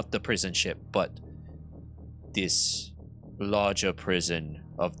built. Not the prison ship, but this larger prison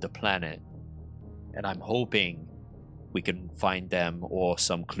of the planet. And I'm hoping we can find them or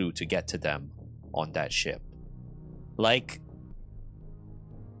some clue to get to them. on that ship. Like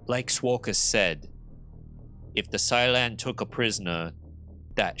Swokus said, if the Cylon took a prisoner,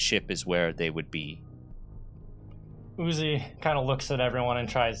 that ship is where they would be. Uzi kind of looks at everyone and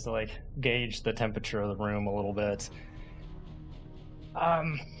tries to gauge the temperature of the room a little bit.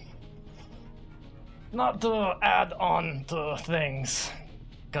 Not to add on to things,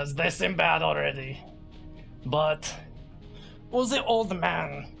 because they seem bad already, but will the old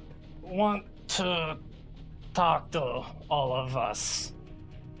man want to talk to all of us?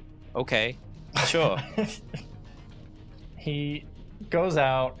 Okay, sure. He goes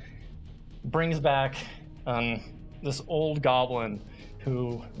out, brings back this old goblin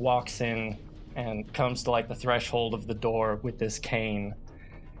who walks in and comes to the threshold of the door with this cane.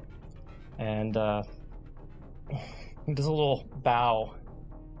 And he does a little bow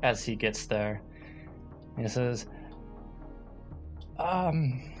as he gets there. He says,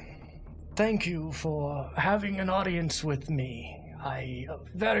 thank you for having an audience with me. I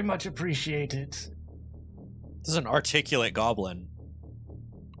very much appreciate it. This is an articulate goblin.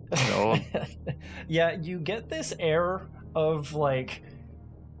 No. Yeah, you get this air of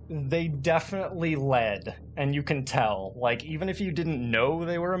they definitely led, and you can tell. Even if you didn't know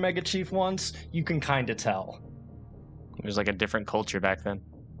they were a mega chief once, you can kind of tell. It was a different culture back then.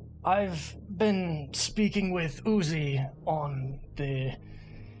 I've been speaking with Uzi on the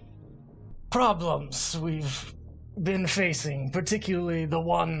problems we've been facing, particularly the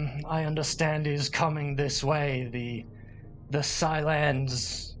one I understand is coming this way, the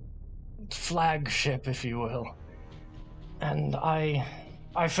Cylon's flagship, if you will. And I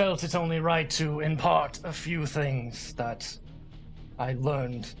felt it only right to impart a few things that I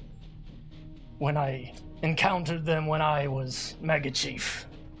learned when I encountered them when I was Mega Chief.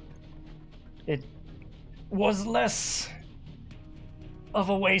 It was less of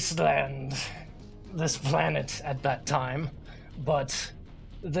a wasteland, this planet at that time, but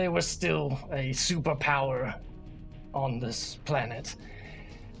they were still a superpower on this planet.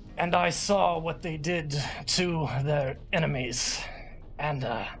 And I saw what they did to their enemies. And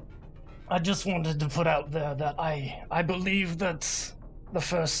I just wanted to put out there that I believe that the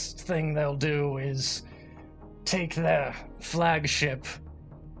first thing they'll do is take their flagship,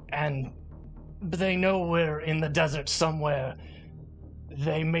 and they know we're in the desert somewhere.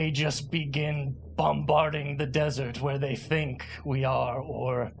 They may just begin bombarding the desert where they think we are,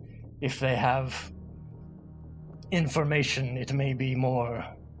 or if they have information, it may be more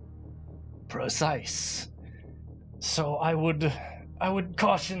precise. So I would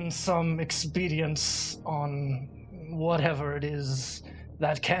caution some expedience on whatever it is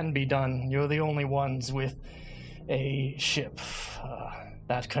that can be done. You're the only ones with a ship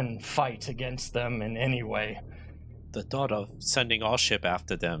that can fight against them in any way. The thought of sending our ship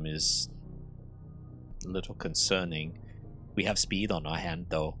after them is a little concerning. We have speed on our hand,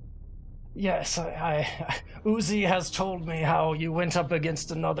 though. Yes, Uzi has told me how you went up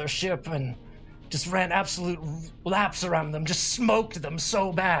against another ship and just ran absolute laps around them, just smoked them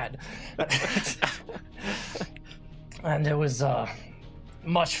so bad. And it was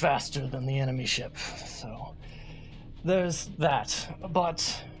much faster than the enemy ship, so there's that.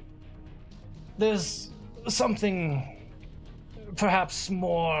 But there's something perhaps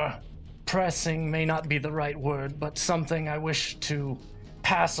more pressing, may not be the right word, but something I wish to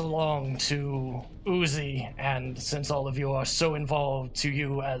pass along to Uzi, and since all of you are so involved, to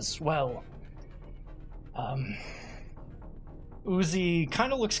you as well. Uzi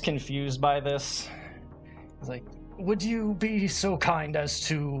kind of looks confused by this. He's like, would you be so kind as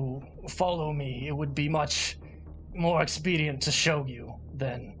to follow me? It would be much more expedient to show you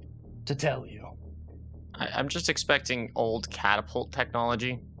than to tell you. I'm just expecting old catapult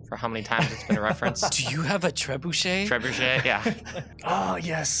technology for how many times it's been referenced. Do you have a trebuchet? Trebuchet, yeah. Ah,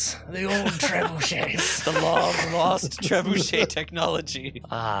 yes, the old trebuchets. The long-lost trebuchet technology.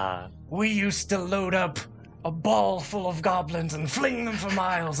 We used to load up a ball full of goblins and fling them for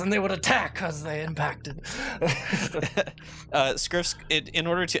miles, and they would attack as they impacted. Scriff's, in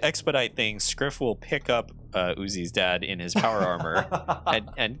order to expedite things, Scriff will pick up Uzi's dad in his power armor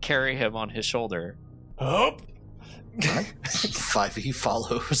and carry him on his shoulder. Up. 5e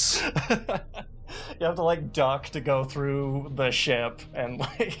follows. You have to duck to go through the ship and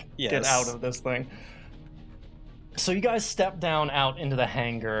get out of this thing. So you guys step down out into the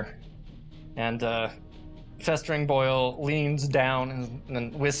hangar, and Festering Boyle leans down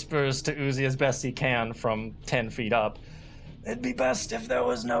and whispers to Uzi as best he can from 10 feet up. It'd be best if there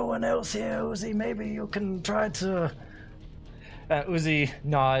was no one else here, Uzi. Maybe you can try to... Uzi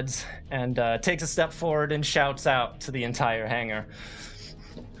nods and takes a step forward and shouts out to the entire hangar.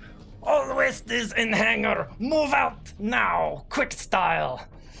 All the way rest is in hangar. Move out now, quick style.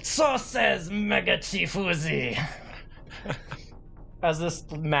 So says Mega Chief Uzi. As this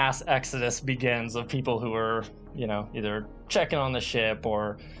mass exodus begins of people who are, either checking on the ship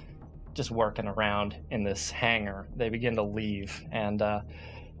or just working around in this hangar, they begin to leave. And the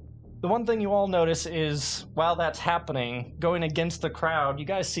one thing you all notice is, while that's happening, going against the crowd, you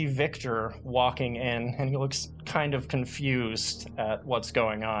guys see Victor walking in, and he looks kind of confused at what's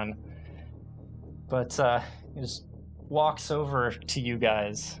going on. But he just walks over to you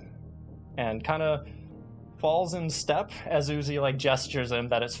guys and kind of falls in step as Uzi gestures him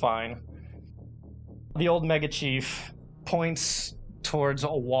that it's fine. The old Mega Chief points towards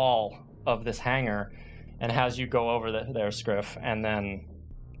a wall of this hangar and has you go over there, Scriff, and then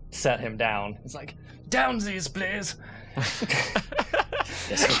set him down. It's like, downsies, please.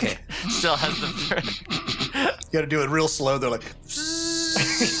 Yes, okay. Still has the... You gotta do it real slow. They're like...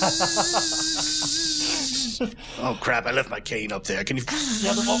 Oh, crap, I left my cane up there. Can you...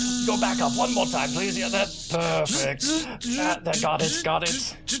 Yeah, go back up one more time, please. Yeah, that's perfect. Got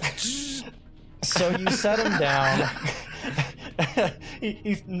it. So you set him down.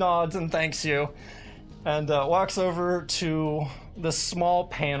 he nods and thanks you, and walks over to the small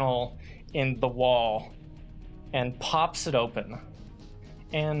panel in the wall and pops it open.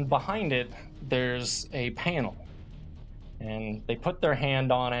 And behind it, there's a panel. And they put their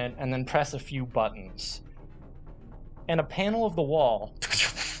hand on it and then press a few buttons. And a panel of the wall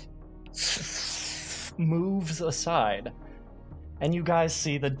moves aside, and you guys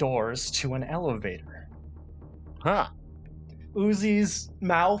see the doors to an elevator. Huh. Uzi's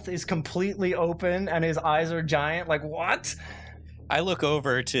mouth is completely open, and his eyes are giant. Like, what? I look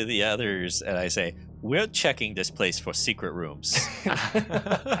over to the others, and I say, we're checking this place for secret rooms.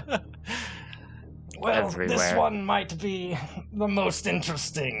 Well, Everywhere. This one might be the most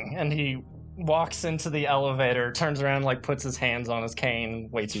interesting. And he walks into the elevator, turns around, puts his hands on his cane,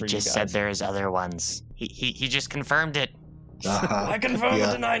 waits for you guys. He just said there's other ones. He just confirmed it. I confirm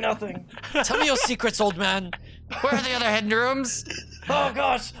and deny nothing. Tell me your secrets, old man. Where are the other hidden rooms? Oh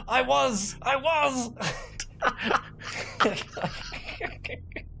gosh, I was.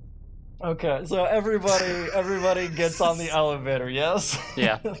 Okay, so everybody gets on the elevator, yes?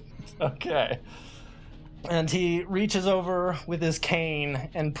 Yeah. Okay. And he reaches over with his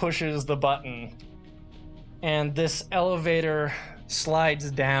cane and pushes the button. And this elevator slides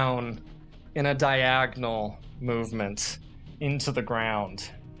down in a diagonal movement into the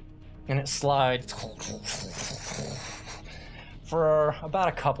ground. And it slides for about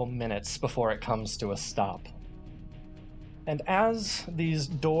a couple minutes before it comes to a stop. And as these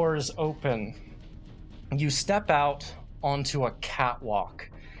doors open, you step out onto a catwalk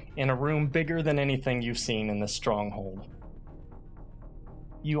in a room bigger than anything you've seen in this stronghold.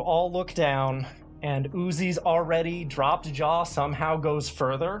 You all look down, and Uzi's already dropped jaw somehow goes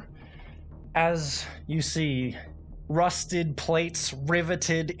further, as you see rusted plates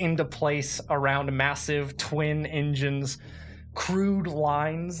riveted into place around massive twin engines, crude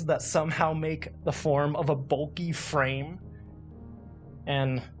lines that somehow make the form of a bulky frame.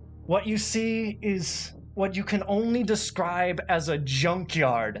 And what you see is what you can only describe as a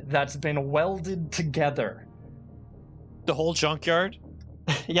junkyard that's been welded together. The whole junkyard?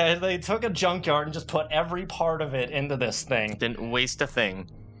 Yeah, they took a junkyard and just put every part of it into this thing. Didn't waste a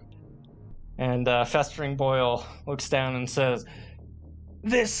thing. And Festering Boyle looks down and says,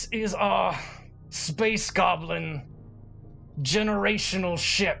 "This is our space goblin generational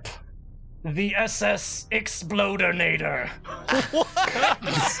ship, the SS Explodinator."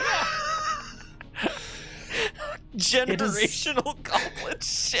 Generational goblin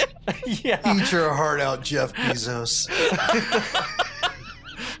ship. Yeah. Eat your heart out, Jeff Bezos.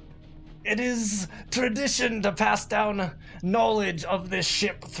 It is tradition to pass down knowledge of this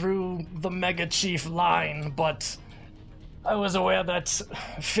ship through the Mega Chief line, but I was aware that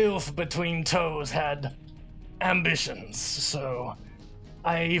Filth Between Toes had ambitions, so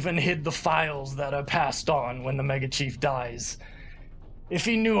I even hid the files that are passed on when the Mega Chief dies. If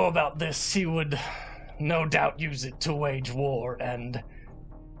he knew about this, he would no doubt use it to wage war, and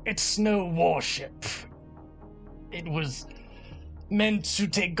it's no warship. It was meant to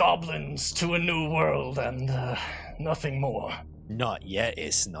take goblins to a new world and nothing more. Not yet,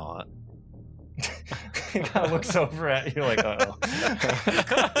 it's not. He kind of looks over at you like, uh-oh.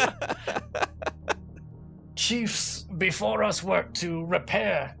 Chiefs before us worked to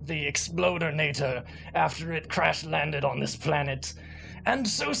repair the Explodinator after it crash-landed on this planet, and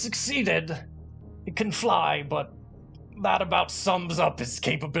so succeeded. It can fly, but that about sums up its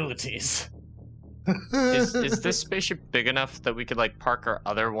capabilities. Is this spaceship big enough that we could park our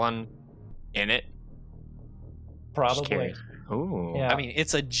other one in it? Probably. Ooh. Yeah. I mean,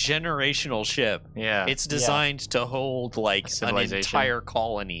 it's a generational ship. Yeah. It's designed to hold like an Civilization. entire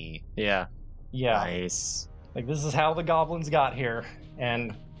colony. Yeah. Yeah. Nice. Like, this is how the goblins got here,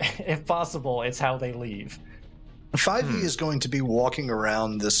 and if possible, it's how they leave. 5e is going to be walking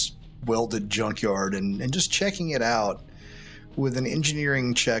around this welded junkyard and just checking it out with an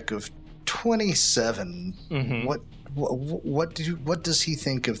engineering check of 27. Mhm. What does he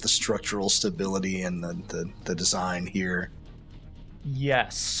think of the structural stability and the design here?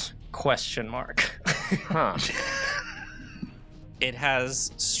 Yes. Question mark. Huh. It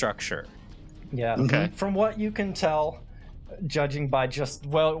has structure. Yeah. Okay. From what you can tell, judging by just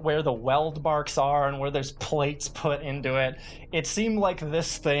where the weld marks are and where there's plates put into it, it seemed like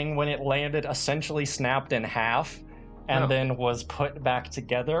this thing, when it landed, essentially snapped in half and then was put back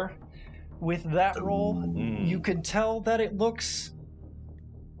together. With that roll, you could tell that it looks,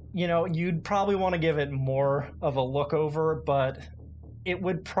 you'd probably want to give it more of a look over, but it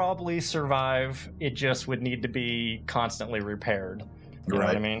would probably survive. It just would need to be constantly repaired. You know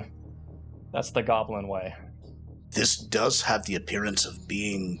what I mean? That's the goblin way. This does have the appearance of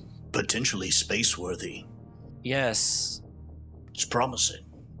being potentially space-worthy. Yes. It's promising.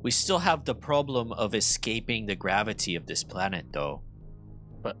 We still have the problem of escaping the gravity of this planet, though.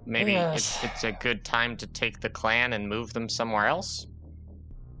 But maybe Yes. it's a good time to take the clan and move them somewhere else?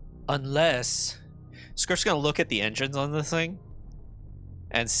 Unless Script's gonna look at the engines on the thing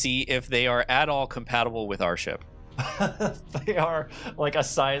and see if they are at all compatible with our ship. They are like a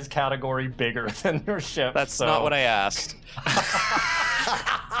size category bigger than your ship. That's not what I asked.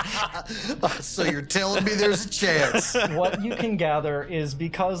 So you're telling me there's a chance? What you can gather is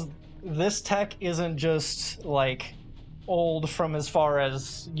because this tech isn't just like old from as far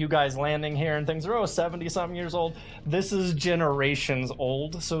as you guys landing here and things are 70-something years old. This is generations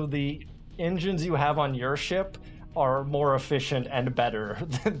old, so the engines you have on your ship are more efficient and better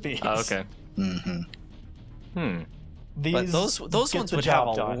than these. Oh, okay. These But those get ones the would have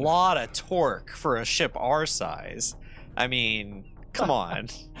job a done. lot of torque for a ship our size. I mean, come on.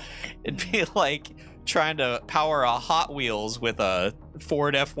 It'd be like trying to power a Hot Wheels with a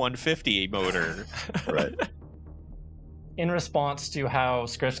Ford F-150 motor. Right. In response to how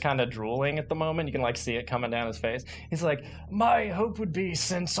Script's kind of drooling at the moment, you can like see it coming down his face. He's like, my hope would be,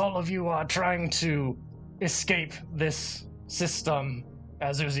 since all of you are trying to escape this system,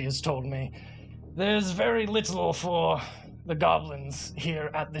 as Uzi has told me, there's very little for the goblins here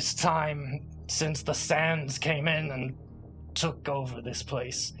at this time, since the sands came in and took over this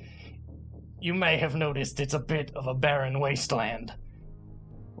place. You may have noticed it's a bit of a barren wasteland.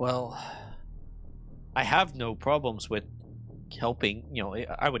 Well, I have no problems with helping.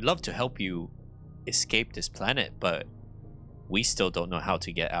 I would love to help you escape this planet, but we still don't know how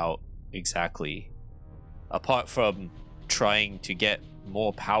to get out exactly. Apart from trying to get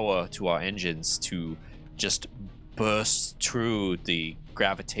more power to our engines to just burst through the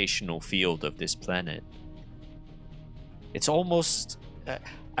gravitational field of this planet. It's almost...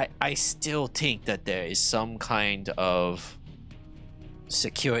 I still think that there is some kind of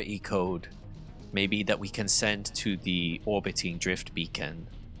security code, maybe, that we can send to the orbiting drift beacon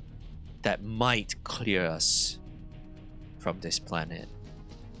that might clear us from this planet.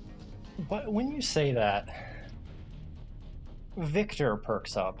 But when you say that, Victor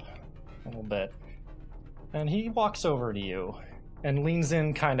perks up a little bit, and he walks over to you and leans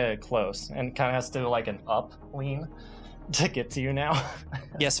in kind of close and kind of has to do like an up lean to get to you now.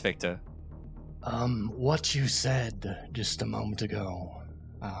 Yes, Victor. What you said just a moment ago,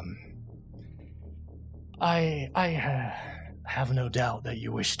 I have no doubt that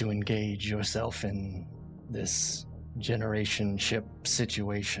you wish to engage yourself in this generation ship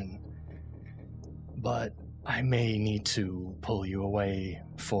situation, but I may need to pull you away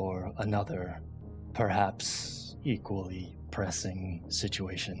for another, perhaps equally pressing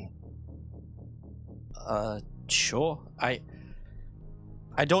situation. Sure. I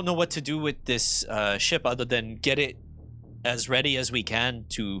don't know what to do with this ship other than get it as ready as we can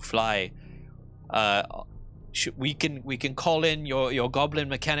to fly. We can call in your goblin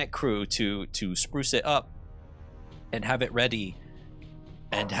mechanic crew to spruce it up and have it ready,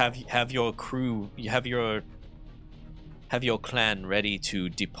 and have your crew, have your clan ready to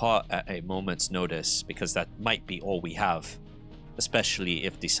depart at a moment's notice, because that might be all we have, especially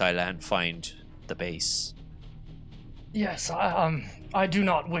if the Cylon find the base. Yes, I do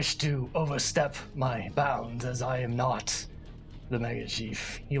not wish to overstep my bounds, as I am not the Mega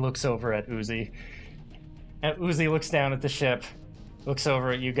Chief. He looks over at Uzi, and Uzi looks down at the ship, looks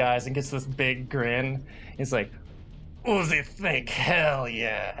over at you guys, and gets this big grin. He's like, Uzi think, hell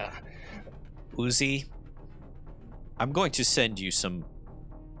yeah. Uzi, I'm going to send you some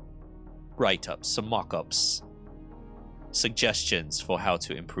write-ups, some mock-ups, suggestions for how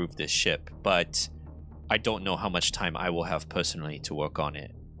to improve this ship, but I don't know how much time I will have personally to work on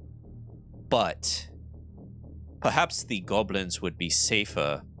it. But perhaps the goblins would be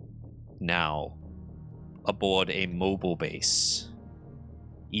safer now aboard a mobile base,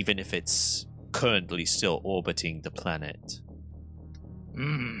 even if it's currently still orbiting the planet.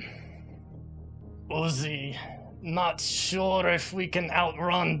 Uzi, not sure if we can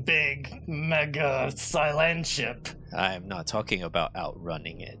outrun big, mega silent ship. I'm not talking about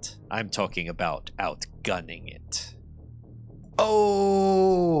outrunning it. I'm talking about outgunning it.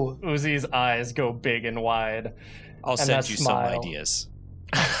 Oh, Uzi's eyes go big and wide. I'll And send that you smile. some ideas.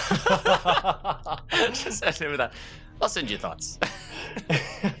 Just end it with that. I'll send you thoughts.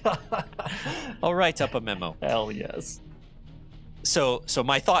 I'll write up a memo. Hell yes. So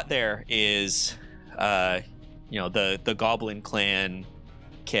my thought there is, the Goblin clan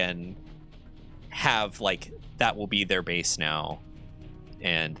can have, like, that will be their base now,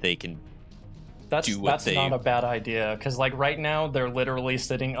 and they can That's do what they... not a bad idea, because like right now they're literally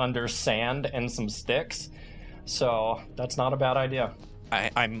sitting under sand and some sticks, so that's not a bad idea.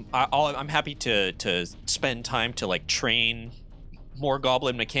 I'm happy to spend time to like train more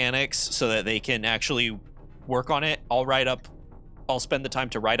Goblin mechanics so that they can actually work on it. I'll spend the time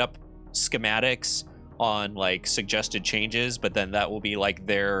to write up schematics on like suggested changes, but then that will be like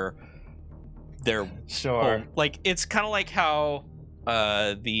their Sure. whole, like it's kind of like how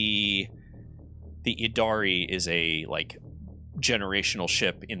the Idari is a like generational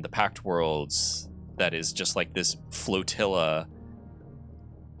ship in the Pact Worlds that is just like this flotilla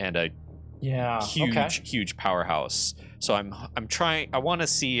and a Yeah. huge powerhouse. So I want to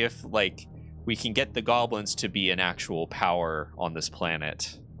see if like we can get the goblins to be an actual power on this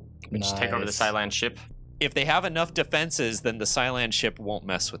planet. We just take over the Cylon ship. If they have enough defenses, then the Cylon ship won't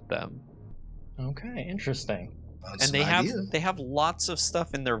mess with them. Okay, interesting. that's And they an idea. have lots of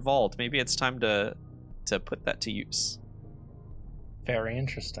stuff in their vault. Maybe it's time to put that to use. Very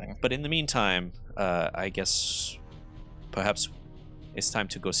interesting. But in the meantime, I guess perhaps it's time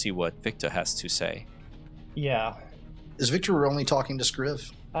to go see what Victor has to say. Yeah. Is Victor only talking to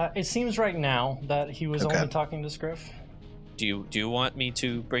Scriv? It seems right now that he was Okay. only talking to Scriff. Do you want me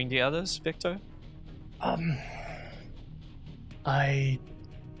to bring the others, Victor? I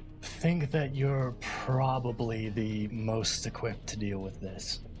think that you're probably the most equipped to deal with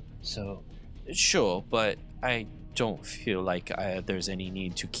this. So, Sure, but I don't feel like there's any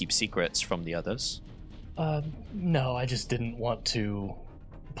need to keep secrets from the others. no, I just didn't want to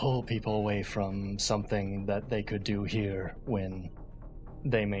pull people away from something that they could do here when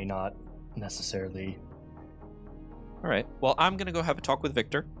they may not necessarily. All right. Well, I'm going to go have a talk with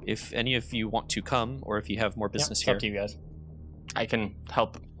Victor. If any of you want to come, or if you have more business It's here. up to you guys. I can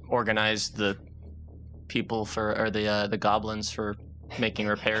help organize the people the goblins for making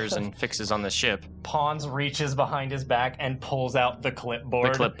repairs and fixes on the ship. Pawns reaches behind his back and pulls out the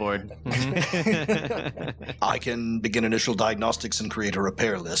clipboard. The clipboard. Mhm. I can begin initial diagnostics and create a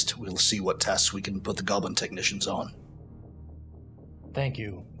repair list. We'll see what tasks we can put the goblin technicians on. Thank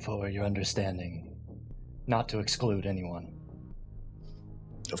you for your understanding. Not to exclude anyone.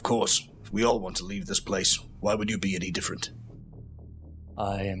 Of course, if we all want to leave this place, why would you be any different?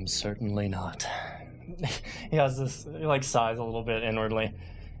 I am certainly not. He has this, he like sighs a little bit inwardly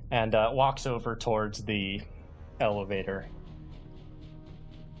and walks over towards the elevator.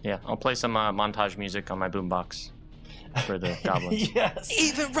 Yeah, I'll play some montage music on my boombox for the goblins. Yes.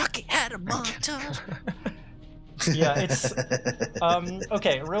 Even Rocky had a montage. Yeah, it's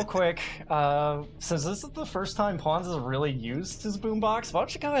okay, real quick. Since this is the first time Pawns has really used his boombox, why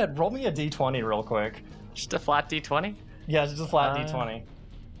don't you go ahead, roll me a d20 real quick. Just a flat D20? Yeah, just a flat d20.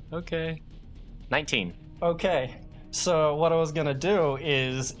 Okay. 19. Okay. So what I was gonna do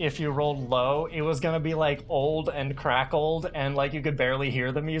is, if you rolled low, it was gonna be like old and crackled, and like you could barely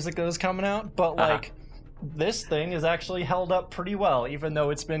hear the music that was coming out. But like, this thing is actually held up pretty well, even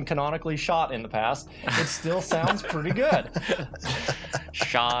though it's been canonically shot in the past. It still sounds pretty good.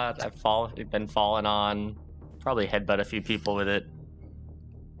 Shot, I've been falling on. Probably headbutt a few people with it.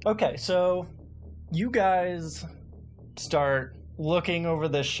 Okay, so you guys start looking over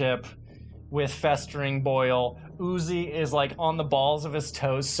the ship with festering boil. Uzi is like on the balls of his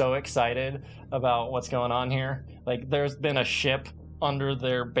toes, so excited about what's going on here. Like, there's been a ship under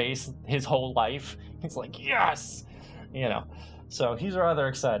their base his whole life. He's like, yes! You know, so he's rather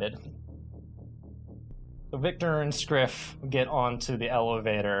excited. So Victor and Scriff get onto the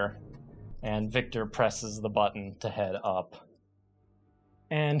elevator, and Victor presses the button to head up.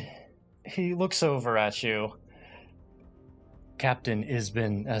 And He looks over at you. Captain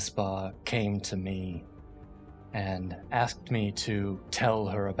Izbin Espa came to me and asked me to tell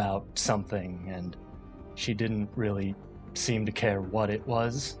her about something, and she didn't really seem to care what it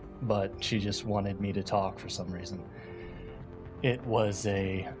was, but she just wanted me to talk for some reason. It was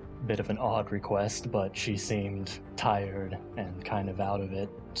a bit of an odd request, but she seemed tired and kind of out of it,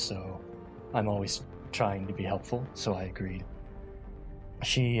 so I'm always trying to be helpful, so I agreed.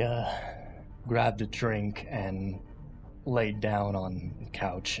 She grabbed a drink and laid down on the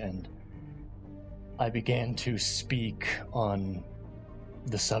couch, and I began to speak on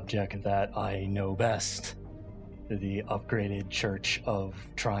the subject that I know best, the upgraded Church of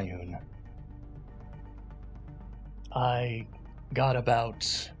Triune. I got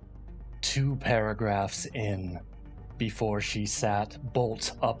about 2 paragraphs in before she sat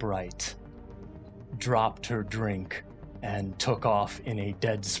bolt upright, dropped her drink, and took off in a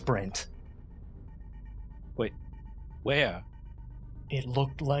dead sprint. Wait, where? It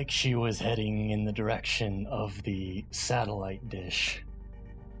looked like she was heading in the direction of the satellite dish.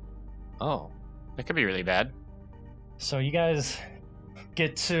 Oh. That could be really bad. So you guys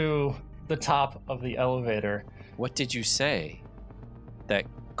get to the top of the elevator. What did you say that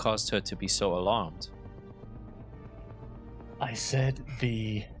caused her to be so alarmed? I said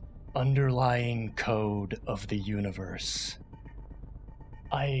the underlying code of the universe.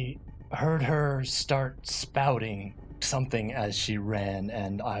 I heard her start spouting something as she ran,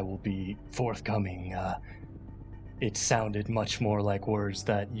 and I will be forthcoming. It sounded much more like words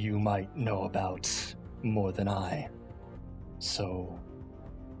that you might know about more than I. So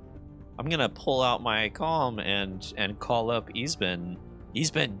I'm gonna pull out my comm and call up Izbin.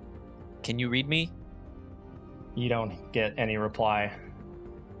 Izbin, can you read me? you don't get any reply.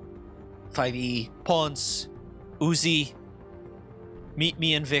 5E, Ponce, Uzi, meet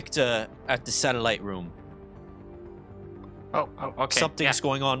me and Victor at the satellite room. Oh, okay. Something's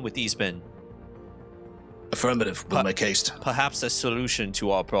going on with Izbin. Affirmative. We'll make haste. Perhaps a solution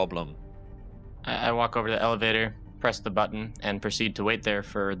to our problem. I walk over to the elevator, press the button, and proceed to wait there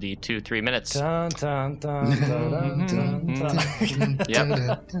for the 2-3 minutes. Dun, dun, dun, dun, dun, dun.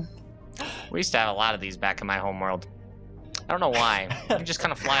 Yep. We used to have a lot of these back in my homeworld. I don't know why. You just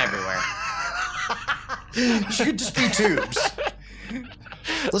kind of fly everywhere. You could just be tubes.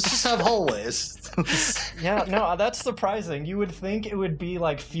 Let's just have hallways. Yeah, no, that's surprising. You would think it would be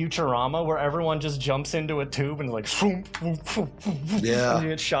like Futurama, where everyone just jumps into a tube and like, Yeah. and you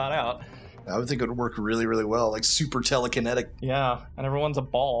get shot out. I would think it would work really, really well, like super telekinetic. Yeah, and everyone's a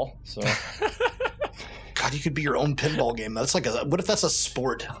ball, so. God, you could be your own pinball game. That's like what if that's a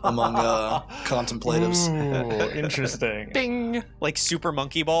sport among contemplatives? Ooh, interesting. Ding! Like Super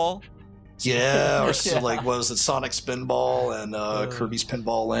Monkey Ball? Yeah, or so Yeah. like what was it, Sonic Spinball and Kirby's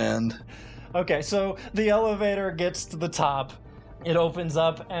Pinball Land. Okay, so the elevator gets to the top. It opens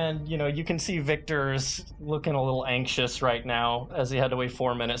up, and you can see Victor's looking a little anxious right now, as he had to wait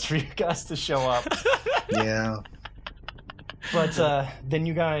 4 minutes for you guys to show up. Yeah. But then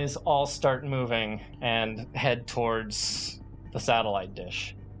you guys all start moving and head towards the satellite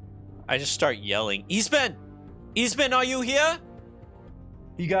dish. I just start yelling, Izbin! Izbin, are you here?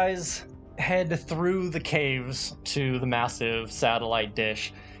 You guys head through the caves to the massive satellite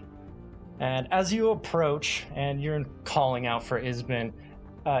dish. And as you approach and you're calling out for Izbin,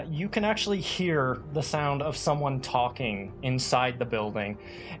 you can actually hear the sound of someone talking inside the building.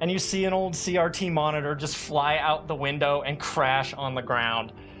 And you see an old CRT monitor just fly out the window and crash on the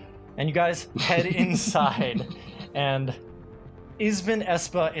ground. And you guys head inside, and Izbin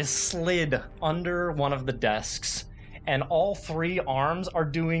Espa is slid under one of the desks. And all 3 arms are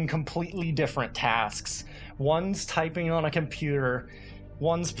doing completely different tasks. One's typing on a computer,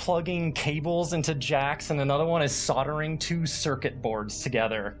 one's plugging cables into jacks, and another one is soldering 2 circuit boards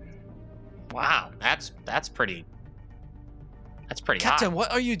together. Wow, that's pretty. That's pretty Captain, hot.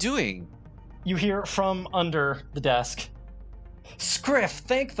 what are you doing? You hear from under the desk, Scriff,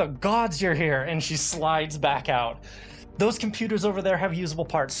 thank the gods you're here, and she slides back out. Those computers over there have usable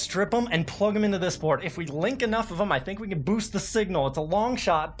parts. Strip them and plug them into this board. If we link enough of them, I think we can boost the signal. It's a long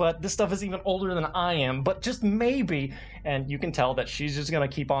shot, but this stuff is even older than I am. But just maybe. And you can tell that she's just going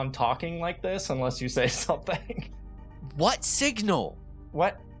to keep on talking like this unless you say something. What signal?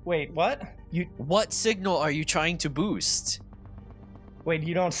 What? Wait, what? What signal are you trying to boost? Wait,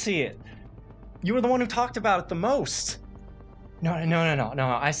 you don't see it. You were the one who talked about it the most. No,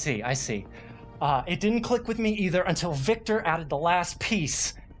 I see. It didn't click with me either until Victor added the last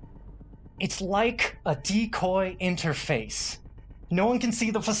piece. It's like a decoy interface. No one can see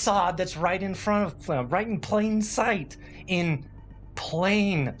the facade that's right in front of them, right in plain sight, in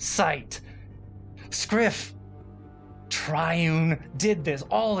plain sight. Scriff, Triune did this,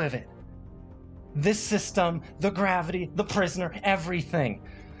 all of it. This system, the gravity, the prisoner, everything.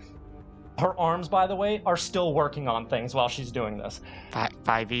 Her arms, by the way, are still working on things while she's doing this.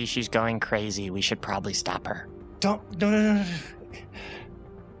 5e, she's going crazy. We should probably stop her. No.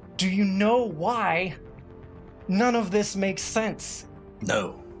 Do you know why none of this makes sense?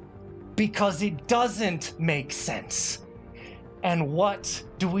 No. Because it doesn't make sense. And what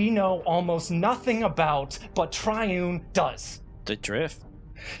do we know almost nothing about, but Triune does? The drift.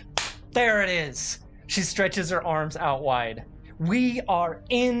 There it is. She stretches her arms out wide. We are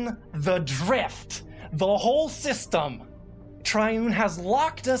in the drift. The whole system. Triune has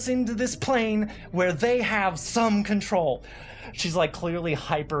locked us into this plane where they have some control. She's like clearly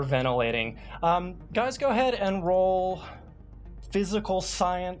hyperventilating. Guys, go ahead and roll physical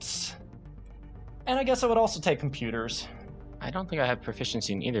science. And I guess I would also take computers. I don't think I have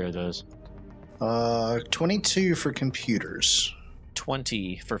proficiency in either of those. 22 for computers.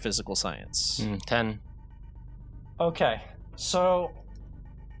 20 for physical science. 10. Okay, so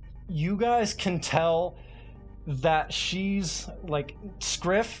you guys can tell that she's like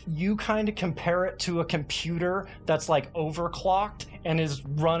Scriff, you kind of compare it to a computer that's like overclocked and is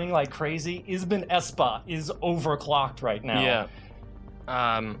running like crazy. Izbin Espa is overclocked right now. Yeah.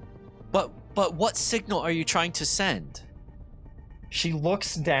 But what signal are you trying to send? She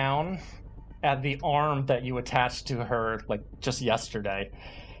looks down at the arm that you attached to her like just yesterday.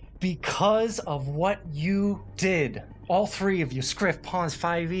 Because of what you did, all three of you, Scriff, Pawns,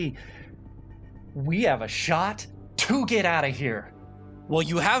 5e, we have a shot to get out of here. Well,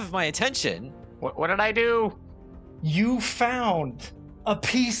 you have my attention. What did I do? You found a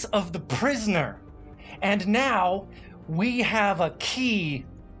piece of the prisoner, and now we have a key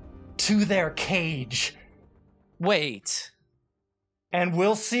to their cage. Wait. And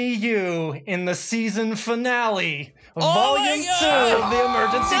we'll see you in the season finale of Volume 2 of the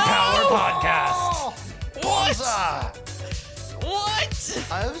Emergency Power Podcast. What?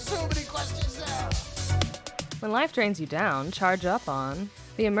 I have so many questions now. When life drains you down, charge up on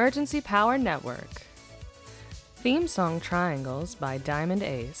the Emergency Power Network. Theme song Triangles by Diamond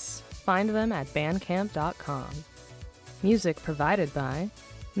Ace. Find them at bandcamp.com. Music provided by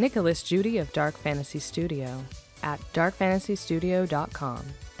Nicholas Judy of Dark Fantasy Studio at darkfantasystudio.com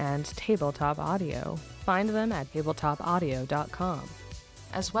and Tabletop Audio. Find them at tabletopaudio.com.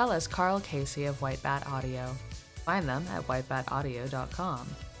 As well as Carl Casey of White Bat Audio. Find them at whitebataudio.com.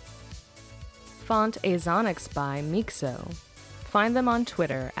 Font Azonics by Mixo. Find them on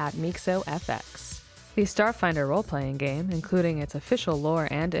Twitter at MixoFX. The Starfinder role-playing game, including its official lore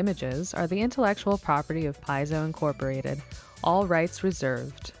and images, are the intellectual property of Paizo Incorporated. All rights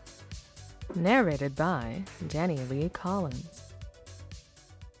reserved. Narrated by Danny Lee Collins.